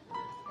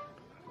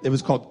 It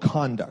was called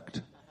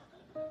conduct.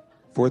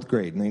 4th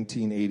grade,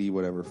 1980,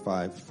 whatever,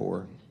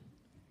 4.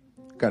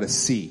 Got a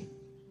C.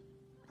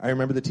 I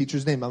remember the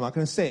teacher's name. I'm not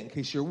going to say it in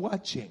case you're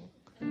watching.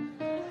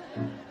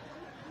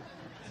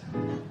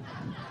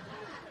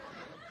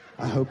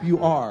 I hope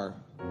you are.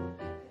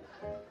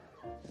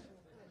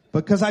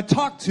 Because I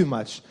talked too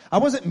much. I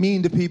wasn't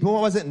mean to people.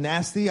 I wasn't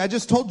nasty. I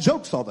just told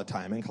jokes all the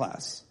time in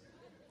class.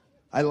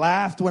 I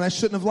laughed when I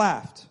shouldn't have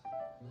laughed.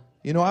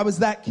 You know, I was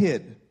that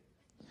kid.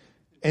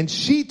 And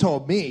she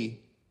told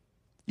me,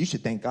 you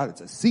should thank God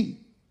it's a C.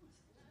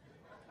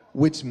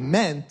 Which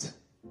meant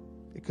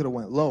it could have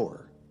went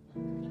lower.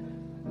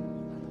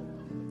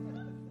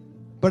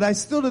 But I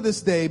still to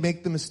this day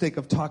make the mistake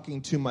of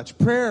talking too much.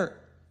 Prayer,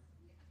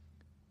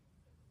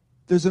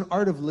 there's an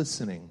art of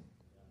listening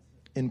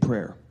in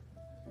prayer.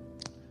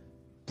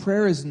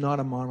 Prayer is not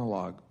a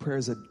monologue. Prayer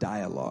is a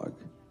dialogue.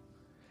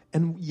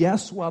 And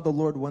yes, while the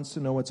Lord wants to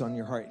know what's on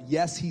your heart,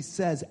 yes, he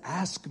says,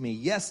 ask me.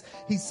 Yes,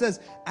 he says,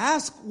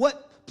 ask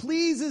what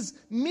pleases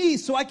me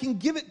so I can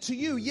give it to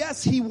you.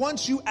 Yes, he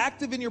wants you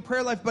active in your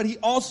prayer life, but he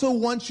also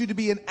wants you to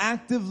be an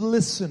active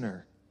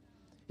listener.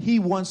 He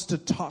wants to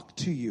talk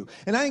to you.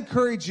 And I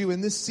encourage you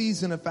in this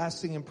season of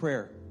fasting and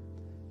prayer,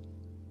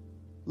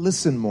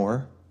 listen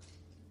more.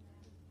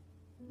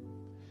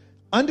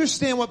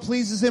 Understand what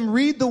pleases him.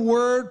 Read the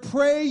word.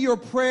 Pray your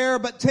prayer,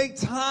 but take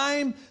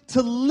time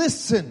to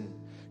listen.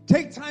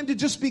 Take time to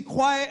just be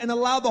quiet and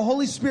allow the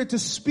Holy Spirit to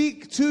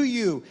speak to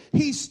you.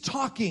 He's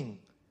talking.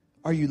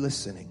 Are you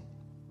listening?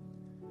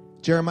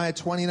 Jeremiah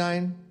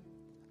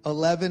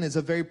 29:11 is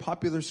a very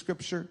popular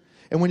scripture.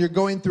 And when you're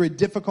going through a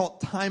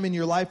difficult time in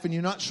your life and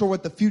you're not sure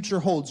what the future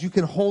holds, you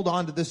can hold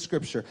on to this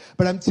scripture.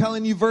 But I'm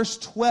telling you, verse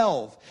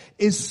 12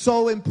 is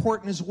so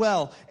important as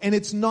well. And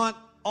it's not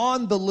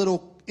on the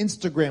little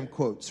Instagram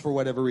quotes for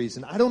whatever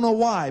reason. I don't know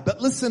why,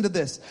 but listen to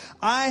this.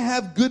 I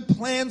have good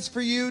plans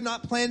for you,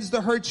 not plans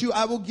to hurt you.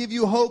 I will give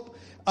you hope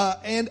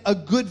and a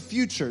good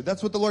future.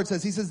 That's what the Lord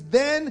says. He says,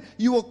 then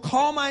you will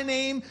call my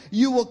name,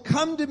 you will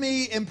come to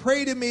me and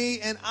pray to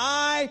me, and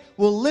I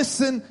will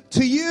listen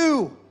to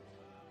you.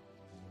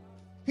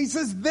 He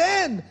says,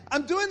 then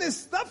I'm doing this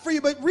stuff for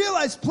you, but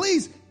realize,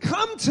 please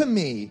come to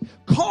me.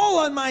 Call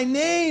on my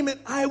name and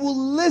I will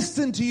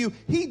listen to you.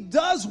 He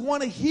does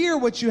want to hear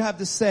what you have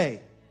to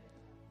say.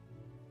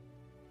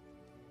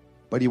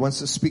 But he wants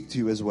to speak to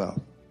you as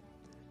well.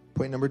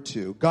 Point number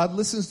 2. God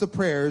listens to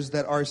prayers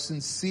that are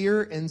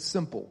sincere and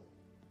simple.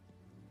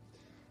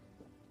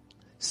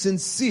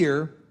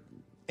 Sincere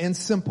and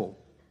simple.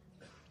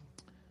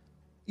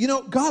 You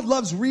know, God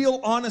loves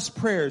real, honest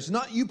prayers,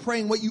 not you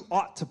praying what you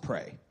ought to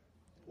pray,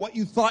 what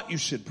you thought you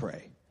should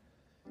pray.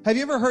 Have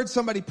you ever heard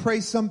somebody pray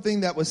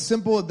something that was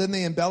simple and then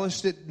they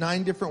embellished it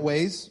 9 different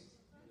ways?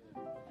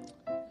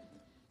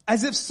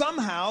 As if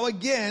somehow,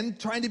 again,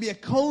 trying to be a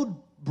code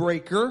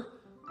breaker,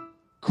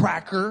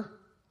 cracker,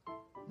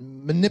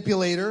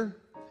 manipulator,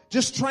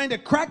 just trying to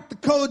crack the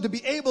code to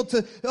be able to,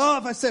 if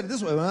I said it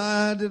this way,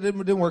 it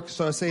didn't work,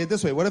 so I say it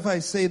this way. What if I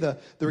say the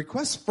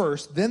request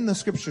first, then the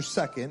scripture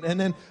second, and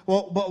then,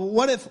 but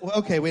what if,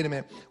 okay, wait a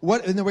minute.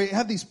 And then we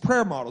have these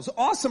prayer models,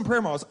 awesome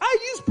prayer models. I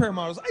use prayer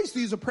models. I used to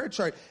use a prayer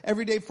chart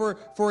every day for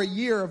a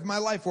year of my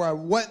life where I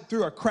went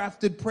through a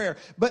crafted prayer.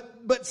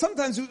 But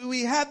sometimes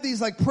we have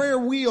these like prayer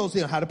wheels,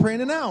 how to pray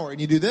in an hour.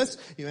 And you do this,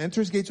 enter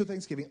his gates with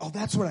thanksgiving. Oh,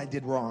 that's what I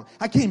did wrong.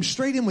 I came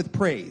straight in with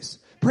praise.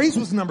 Praise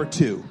was number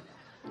 2.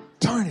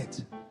 Darn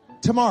it.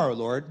 Tomorrow,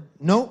 Lord.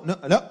 No,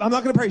 I'm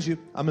not going to praise you.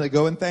 I'm going to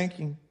go and thank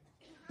you.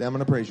 Then I'm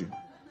going to praise you. Then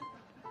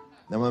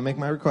I'm going to make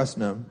my request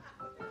known.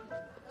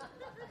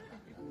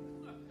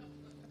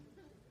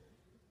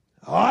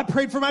 Oh, I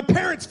prayed for my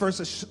parents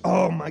first.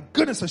 Oh, my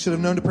goodness, I should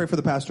have known to pray for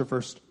the pastor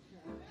first.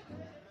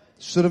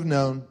 Should have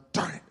known.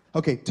 Darn it.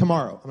 Okay,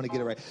 tomorrow, I'm going to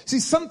get it right. See,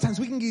 sometimes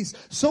we can get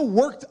so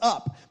worked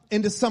up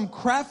into some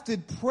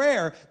crafted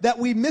prayer that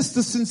we miss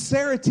the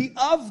sincerity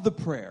of the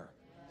prayer.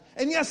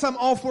 And yes, I'm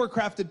all for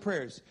crafted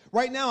prayers.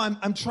 Right now,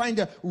 I'm trying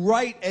to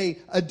write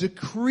a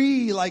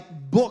decree like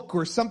book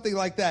or something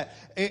like that.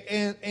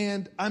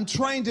 And I'm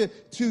trying to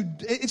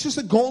it's just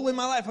a goal in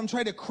my life. I'm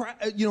trying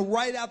to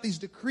write out these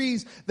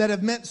decrees that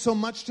have meant so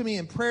much to me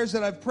and prayers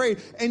that I've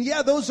prayed. And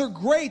yeah, those are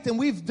great. And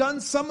we've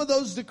done some of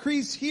those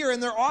decrees here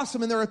and they're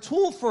awesome and they're a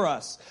tool for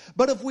us.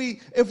 But if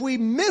we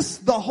miss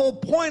the whole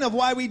point of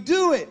why we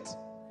do it,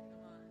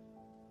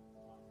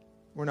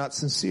 we're not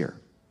sincere.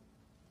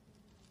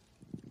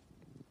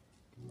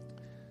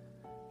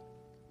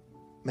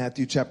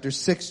 Matthew chapter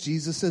 6,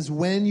 Jesus says,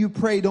 when you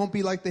pray, don't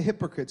be like the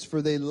hypocrites,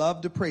 for they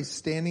love to pray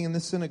standing in the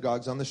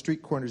synagogues on the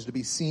street corners to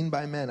be seen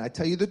by men. I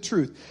tell you the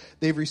truth,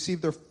 they've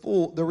received their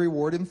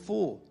reward in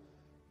full.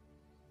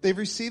 They've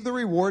received the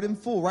reward in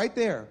full right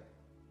there.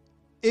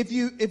 If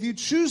you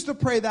choose to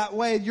pray that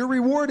way, your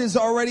reward is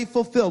already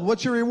fulfilled.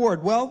 What's your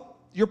reward? Well,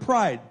 your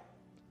pride.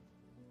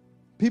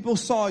 People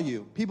saw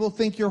you. People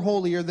think you're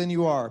holier than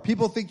you are.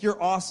 People think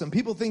you're awesome.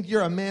 People think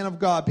you're a man of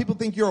God. People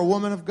think you're a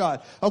woman of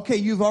God. Okay,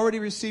 you've already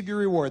received your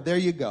reward. There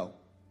you go.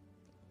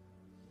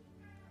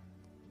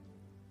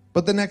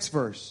 But the next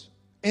verse.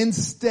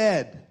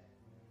 Instead,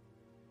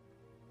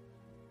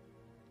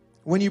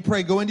 when you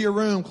pray, go into your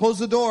room, close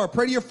the door,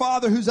 pray to your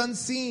Father who's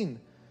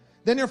unseen.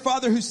 Then your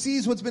Father who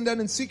sees what's been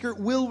done in secret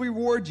will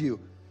reward you.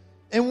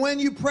 And when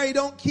you pray,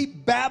 don't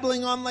keep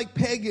babbling on like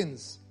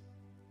pagans.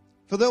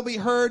 for they'll be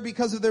heard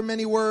because of their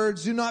many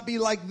words. Do not be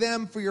like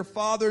them, for your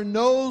Father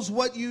knows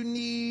what you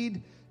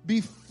need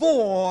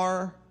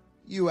before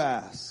you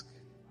ask.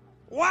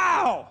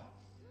 Wow!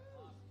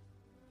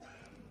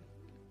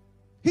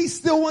 He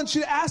still wants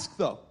you to ask,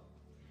 though.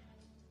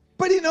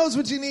 But he knows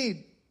what you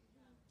need.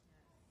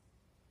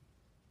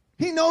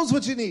 He knows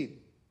what you need.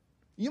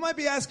 You might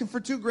be asking for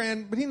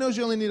 $2,000, but he knows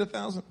you only need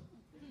 1,000.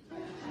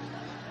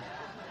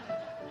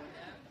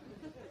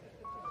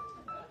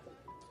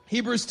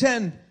 Hebrews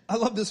 10, I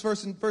love this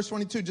verse in verse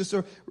 22, just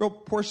a real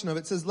portion of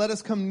it. It says, let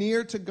us come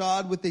near to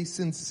God with a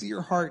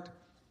sincere heart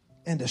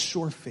and a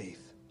sure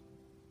faith.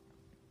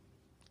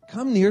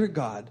 Come near to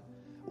God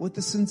with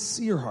a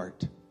sincere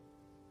heart.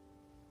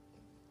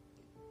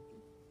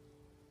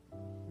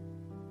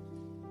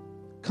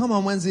 Come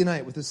on Wednesday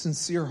night with a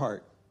sincere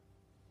heart.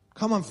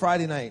 Come on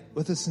Friday night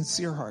with a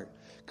sincere heart.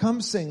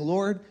 Come saying,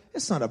 Lord,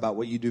 it's not about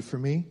what you do for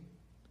me.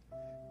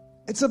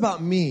 It's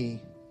about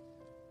me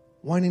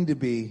wanting to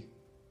be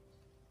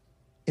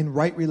in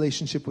right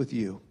relationship with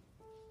you.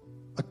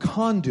 A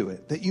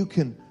conduit that you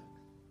can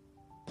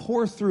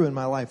pour through in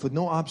my life with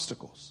no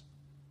obstacles.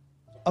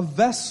 A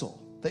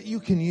vessel that you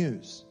can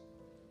use.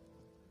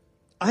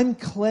 I'm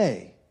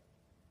clay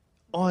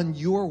on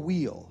your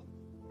wheel,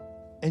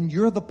 and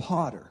you're the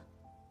potter.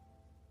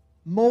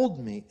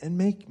 Mold me and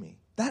make me.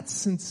 That's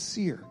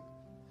sincere.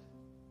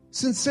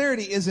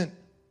 Sincerity isn't,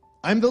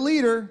 I'm the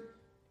leader.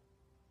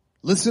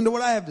 Listen to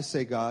what I have to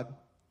say, God.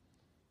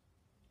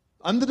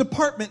 I'm the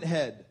department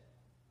head.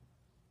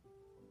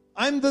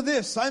 I'm the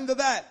this, I'm the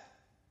that.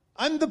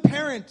 I'm the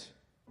parent.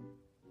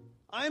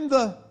 I'm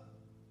the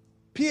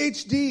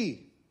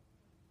PhD.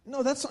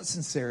 No, that's not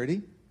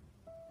sincerity.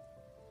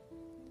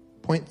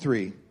 Point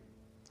 3. I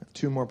have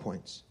 2 more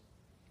points.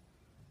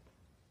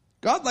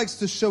 God likes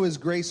to show his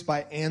grace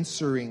by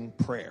answering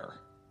prayer.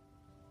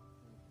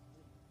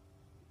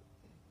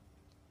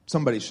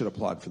 Somebody should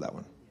applaud for that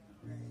one.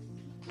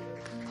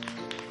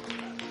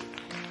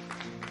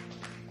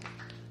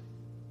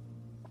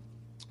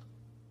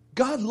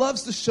 God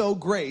loves to show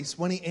grace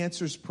when he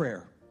answers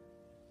prayer.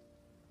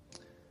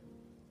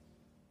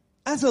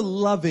 As a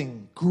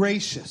loving,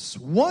 gracious,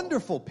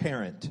 wonderful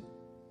parent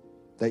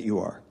that you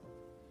are,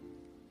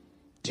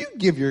 do you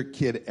give your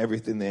kid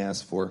everything they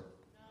ask for?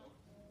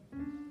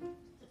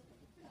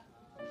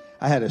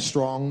 I had a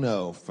strong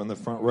no from the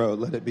front row.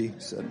 Let it be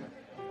said.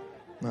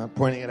 I'm not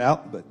pointing it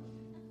out, but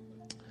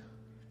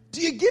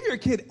do you give your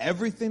kid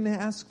everything they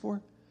ask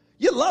for?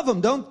 You love them,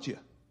 don't you?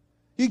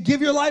 You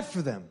give your life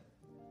for them.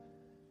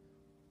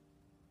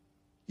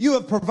 You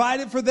have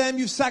provided for them.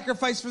 You've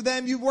sacrificed for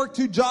them. You've worked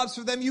 2 jobs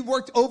for them. You've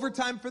worked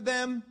overtime for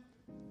them.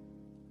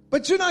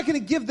 But you're not going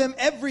to give them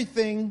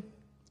everything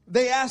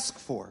they ask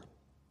for.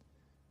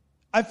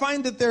 I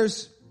find that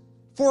there's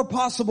 4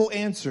 possible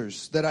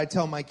answers that I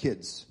tell my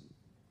kids.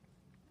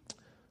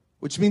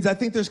 Which means I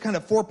think there's kind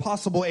of 4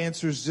 possible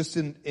answers just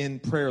in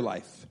prayer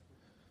life.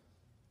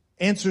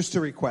 Answers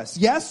to requests.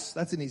 Yes,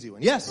 that's an easy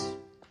one. Yes.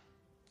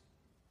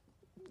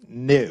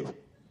 No.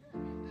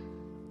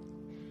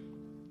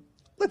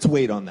 Let's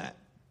wait on that.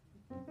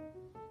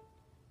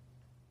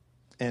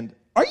 And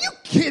are you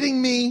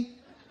kidding me?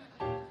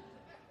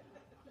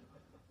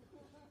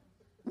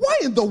 Why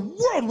in the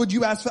world would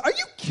you ask for? Are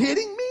you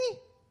kidding me?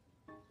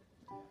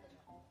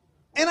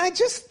 And I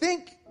just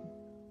think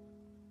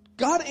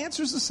God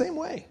answers the same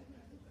way.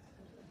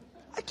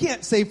 I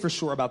can't say for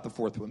sure about the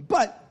 4th one,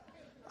 but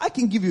I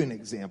can give you an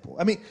example.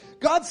 I mean,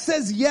 God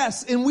says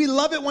yes, and we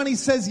love it when he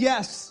says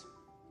yes.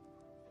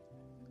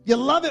 You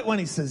love it when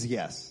he says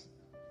yes.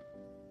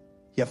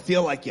 You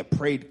feel like you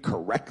prayed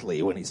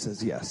correctly when he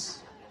says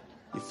yes.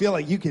 You feel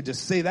like you could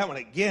just say that one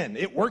again.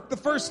 It worked the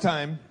first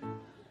time.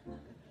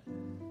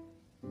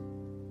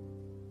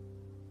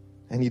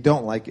 And you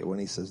don't like it when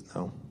he says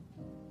no.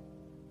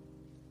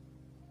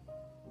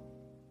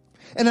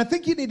 And I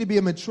think you need to be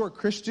a mature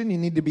Christian. You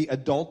need to be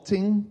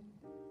adulting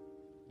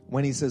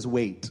when he says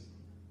wait.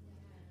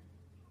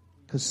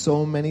 Because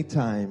so many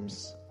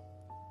times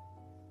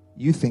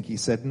you think he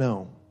said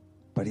no,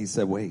 but he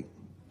said wait.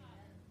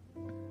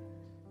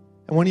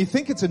 And when you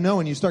think it's a no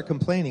and you start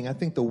complaining, I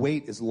think the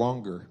wait is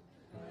longer.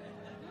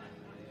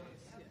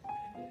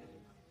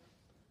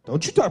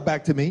 Don't you talk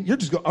back to me. You're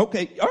just going,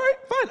 okay, all right,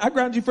 fine. I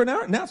ground you for an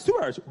hour. Now it's 2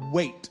 hours.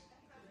 Wait.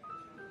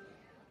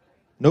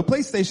 No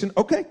PlayStation.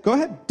 Okay, go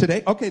ahead.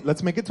 Today. Okay,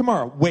 let's make it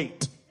tomorrow.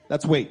 Wait.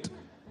 That's wait.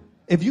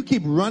 If you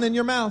keep running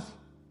your mouth,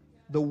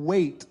 the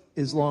wait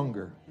is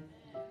longer.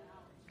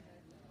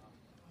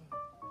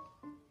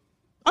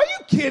 Are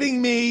you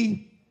kidding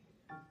me?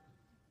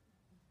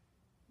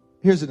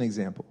 Here's an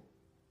example.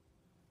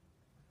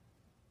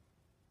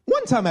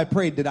 One time I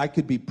prayed that I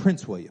could be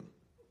Prince William.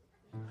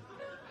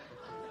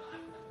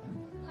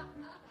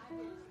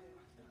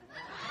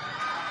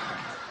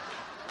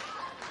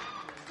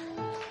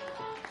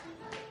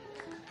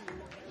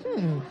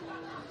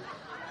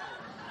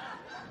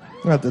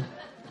 I'll have to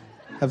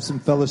have some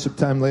fellowship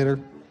time later.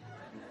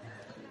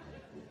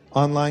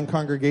 Online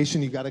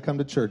congregation, you got to come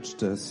to church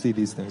to see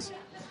these things.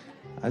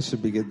 I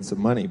should be getting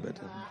some money, but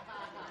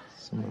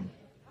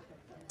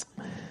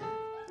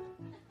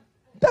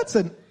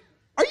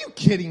Are you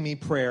kidding me,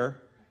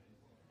 prayer?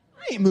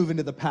 I ain't moving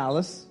to the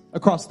palace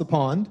across the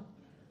pond.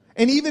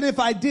 And even if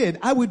I did,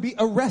 I would be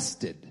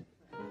arrested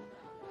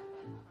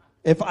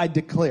if I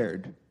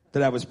declared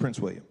that I was Prince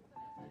William.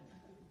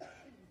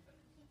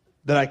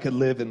 That I could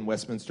live in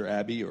Westminster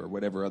Abbey or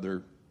whatever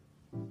other.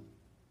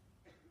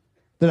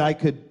 That I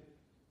could.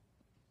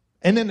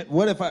 And then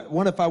what if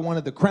I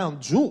wanted the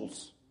crown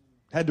jewels?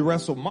 Had to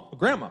wrestle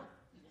grandma.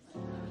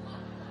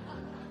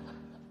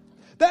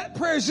 That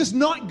prayer is just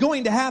not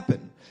going to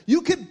happen.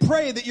 You could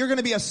pray that you're going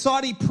to be a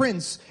Saudi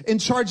prince in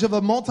charge of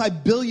a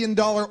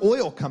multi-billion-dollar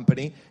oil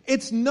company.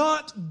 It's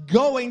not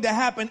going to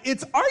happen.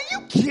 Are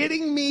you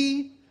kidding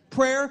me?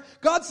 Prayer.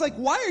 God's like,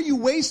 why are you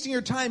wasting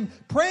your time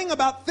praying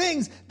about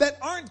things that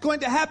aren't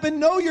going to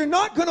happen? No, you're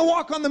not going to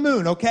walk on the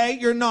moon, okay?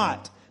 You're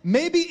not.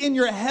 Maybe in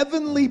your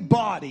heavenly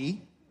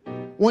body,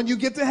 when you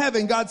get to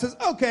heaven, God says,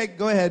 okay,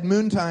 go ahead,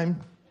 moon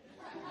time.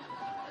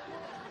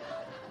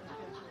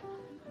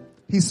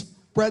 He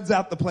spreads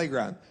out the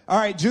playground. All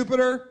right,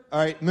 Jupiter. All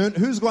right, moon.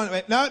 Who's going?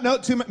 Wait, no,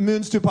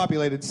 moon's too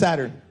populated.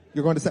 Saturn.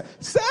 You're going to Saturn.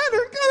 Saturn?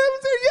 God, I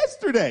was there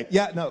yesterday.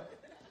 Yeah, no.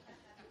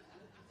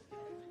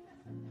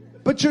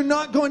 But you're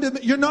not going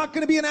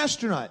to be an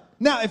astronaut.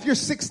 Now, if you're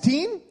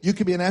 16, you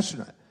could be an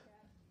astronaut.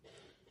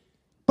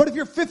 But if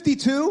you're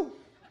 52,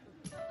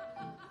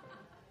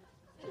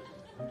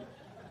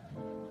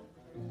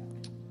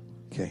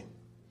 okay.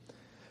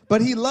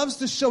 But he loves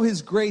to show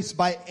his grace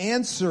by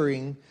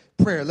answering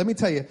prayer. Let me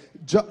tell you,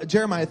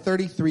 Jeremiah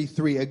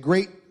 33:3, a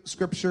great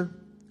scripture.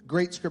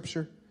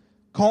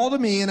 Call to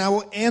me and I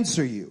will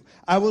answer you.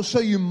 I will show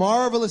you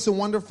marvelous and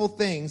wonderful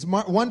things,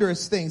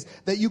 wondrous things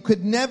that you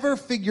could never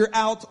figure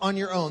out on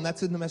your own.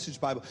 That's in the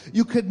Message Bible.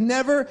 You could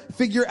never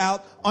figure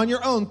out on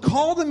your own.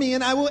 Call to me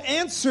and I will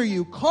answer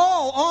you.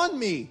 Call on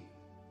me.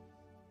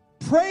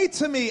 Pray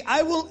to me.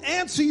 I will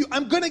answer you.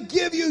 I'm going to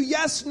give you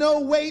yes, no,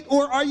 wait,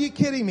 or are you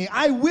kidding me?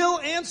 I will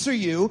answer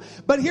you.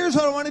 But here's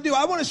what I want to do.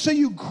 I want to show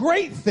you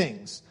great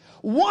things.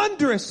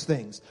 Wondrous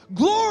things,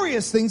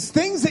 glorious things,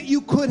 things that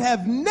you could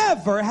have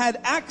never had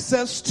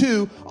access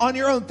to on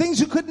your own, things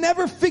you could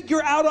never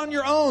figure out on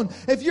your own.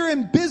 If you're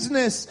in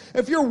business,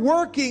 if you're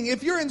working,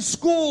 if you're in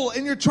school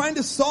and you're trying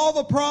to solve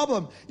a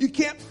problem, you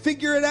can't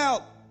figure it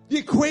out. The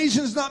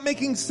equation's not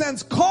making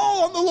sense.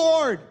 Call on the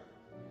Lord.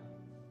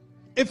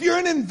 If you're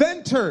an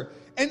inventor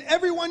and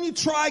everyone you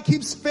try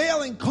keeps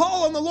failing,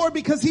 call on the Lord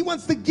because he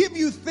wants to give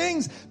you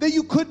things that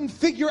you couldn't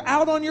figure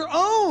out on your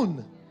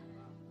own.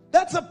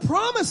 That's a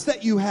promise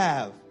that you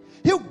have.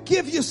 He'll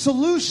give you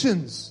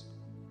solutions.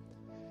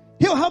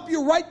 He'll help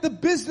you write the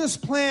business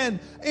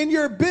plan in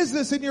your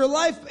business, in your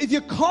life. If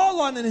you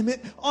call on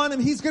him,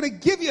 he's going to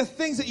give you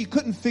things that you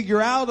couldn't figure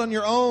out on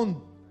your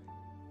own.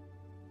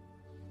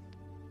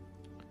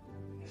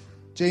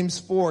 James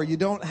 4, you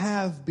don't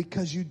have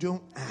because you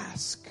don't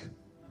ask.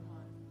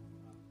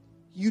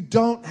 You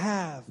don't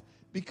have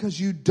because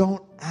you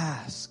don't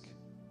ask.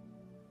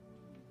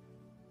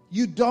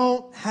 You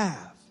don't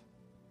have.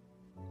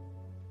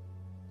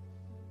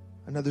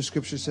 Another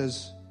scripture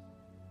says,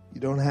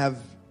 you don't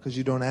have because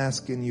you don't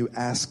ask and you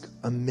ask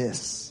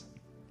amiss.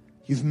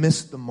 You've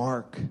missed the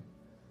mark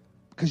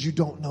because you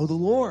don't know the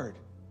Lord.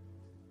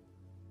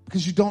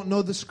 Because you don't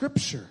know the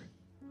scripture.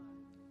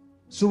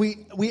 So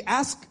we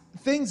ask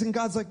things and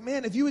God's like,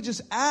 man, if you would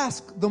just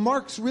ask, the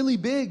mark's really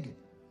big.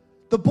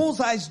 The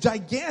bullseye's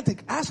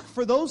gigantic. Ask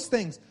for those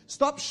things.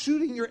 Stop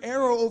shooting your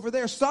arrow over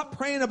there. Stop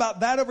praying about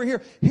that over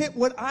here.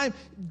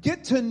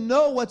 Get to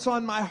know what's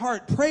on my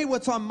heart. Pray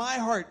what's on my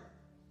heart.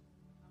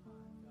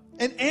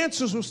 And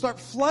answers will start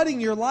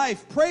flooding your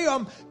life. Pray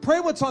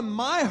what's on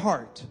my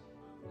heart.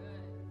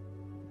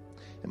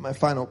 And my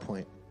final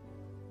point,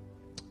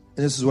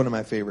 and this is one of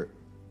my favorite.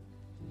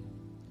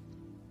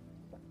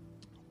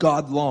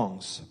 God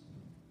longs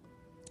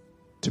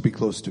to be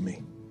close to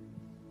me.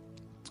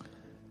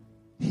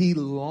 He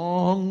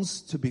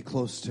longs to be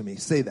close to me.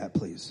 Say that,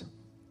 please.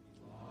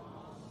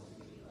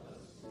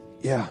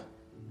 Yeah.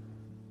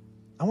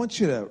 I want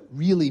you to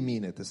really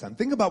mean it this time.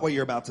 Think about what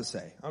you're about to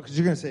say, because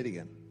you're going to say it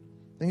again.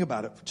 Think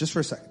about it just for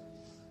a second.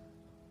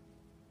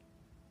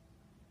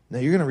 Now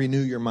you're going to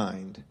renew your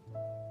mind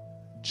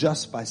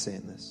just by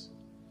saying this.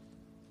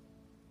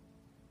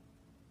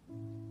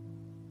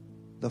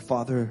 The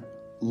Father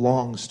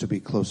longs to be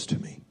close to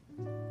me.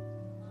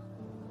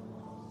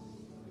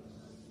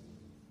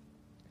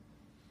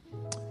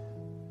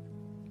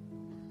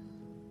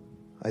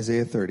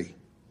 Isaiah 30,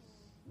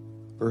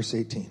 verse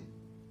 18.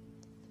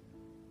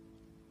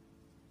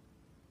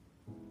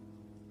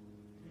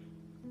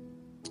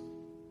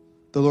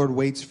 The Lord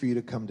waits for you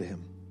to come to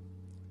him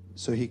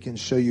so he can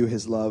show you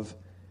his love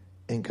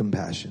and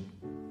compassion.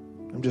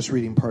 I'm just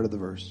reading part of the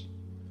verse.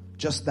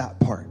 Just that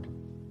part.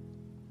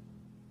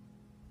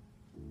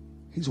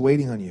 He's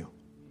waiting on you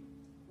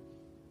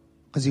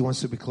because he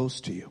wants to be close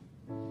to you.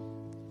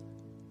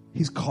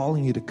 He's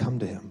calling you to come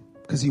to him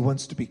because he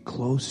wants to be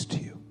close to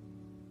you.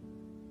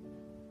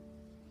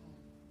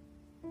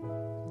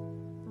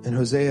 In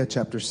Hosea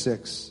chapter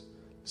 6,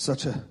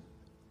 such an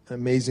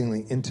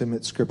amazingly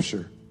intimate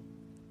scripture,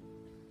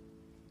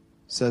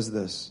 says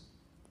this.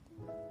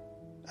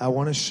 I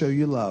want to show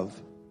you love.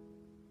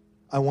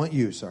 I want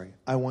you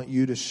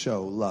to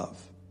show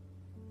love,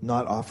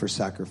 not offer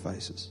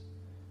sacrifices.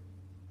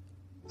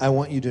 I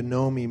want you to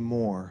know me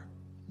more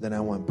than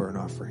I want burnt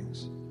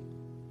offerings.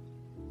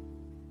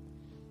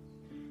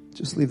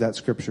 Just leave that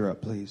scripture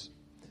up, please.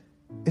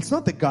 It's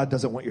not that God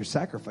doesn't want your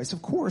sacrifice.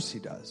 Of course he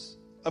does.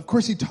 Of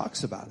course he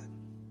talks about it.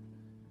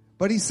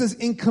 But he says,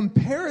 in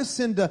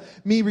comparison to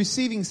me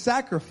receiving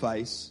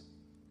sacrifice,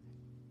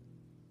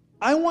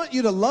 I want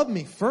you to love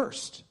me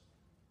first.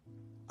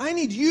 I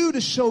need you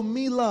to show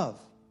me love.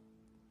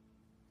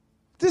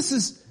 This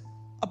is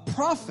a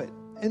prophet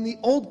in the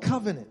old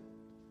covenant.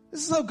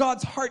 This is how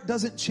God's heart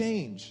doesn't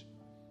change.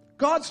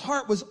 God's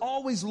heart was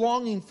always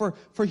longing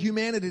for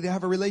humanity to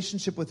have a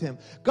relationship with him.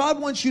 God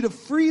wants you to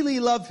freely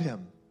love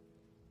him.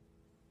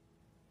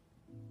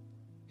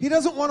 He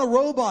doesn't want a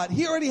robot.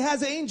 He already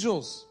has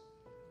angels.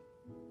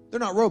 They're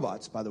not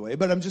robots, by the way,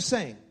 but I'm just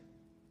saying.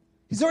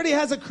 He already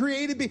has a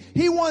created being.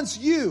 He wants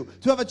you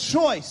to have a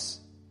choice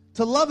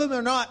to love him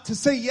or not, to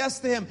say yes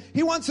to him.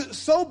 He wants it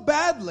so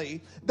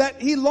badly that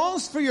he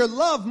longs for your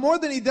love more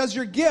than he does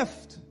your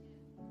gift.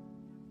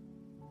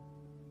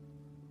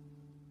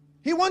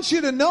 He wants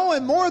you to know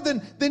him more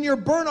than your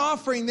burnt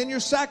offering, than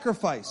your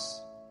sacrifice.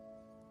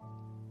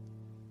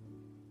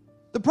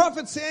 The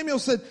prophet Samuel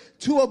said,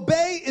 to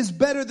obey is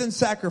better than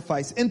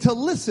sacrifice, and to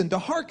listen, to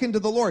hearken to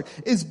the Lord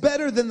is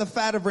better than the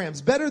fat of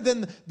rams, better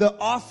than the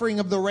offering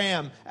of the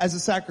ram as a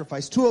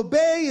sacrifice. To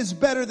obey is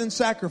better than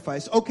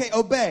sacrifice. Okay,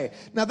 obey.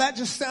 Now that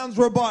just sounds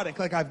robotic,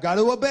 like I've got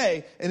to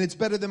obey, and it's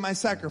better than my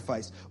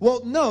sacrifice.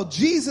 Well, no,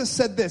 Jesus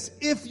said this,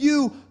 if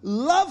you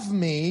love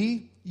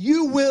me,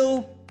 you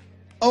will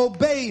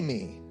obey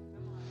me.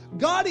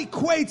 God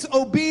equates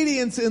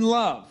obedience and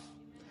love.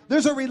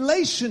 There's a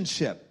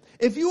relationship.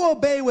 If you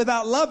obey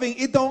without loving,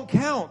 it don't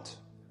count.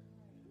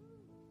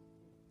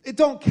 It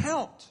don't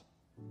count.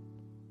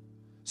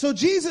 So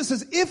Jesus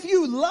says, if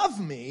you love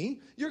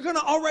me, you're going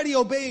to already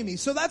obey me.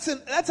 So that's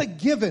a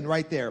given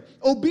right there.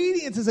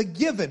 Obedience is a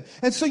given.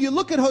 And so you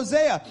look at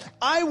Hosea.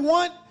 I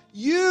want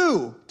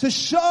you to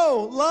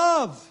show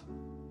love,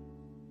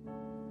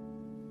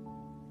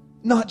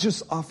 not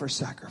just offer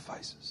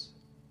sacrifices.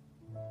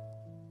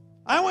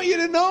 I want you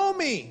to know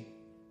me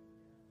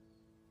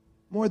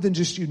more than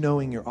just you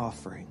knowing your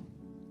offering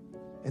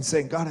and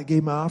saying, God, I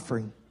gave my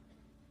offering.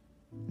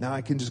 Now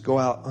I can just go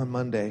out on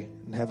Monday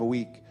and have a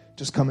week.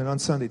 Just come in on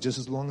Sunday, just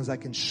as long as I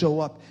can show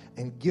up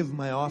and give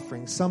my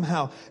offering.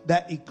 Somehow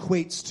that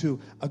equates to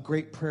a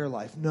great prayer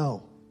life.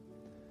 No.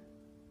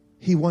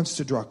 He wants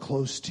to draw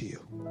close to you.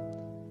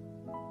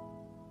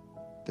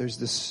 There's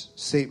this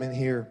statement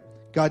here.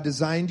 God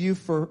designed you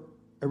for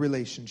a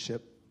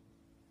relationship.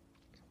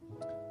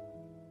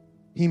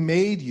 He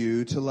made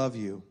you to love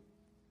you.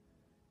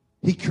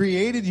 He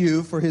created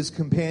you for his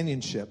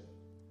companionship.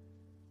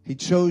 He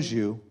chose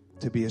you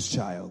to be his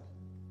child.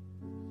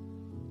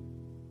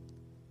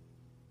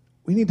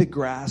 We need to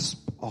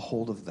grasp a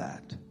hold of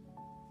that.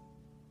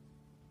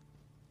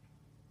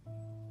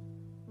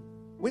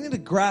 We need to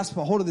grasp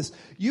a hold of this.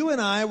 You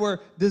and I were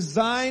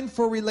designed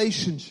for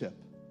relationship.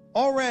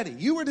 Already.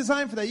 You were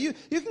designed for that. You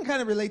can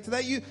kind of relate to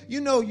that.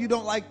 You know you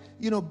don't like,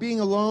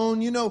 being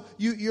alone. You know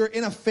you're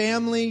in a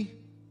family.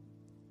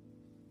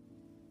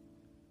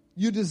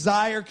 You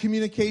desire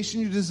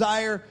communication. You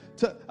desire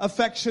to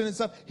affection and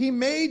stuff. He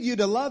made you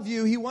to love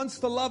you. He wants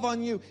to love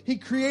on you. He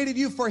created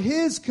you for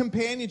his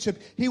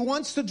companionship. He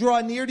wants to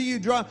draw near to you,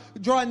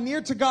 draw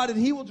near to God, and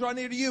he will draw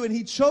near to you. And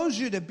he chose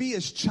you to be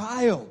his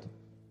child.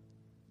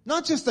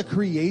 Not just a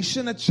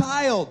creation, a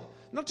child.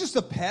 Not just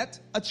a pet,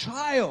 a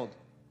child.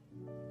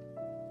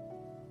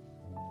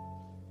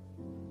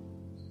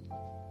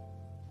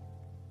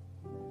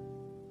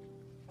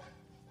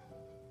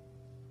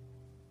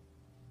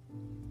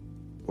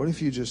 What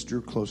if you just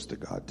drew close to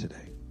God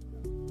today?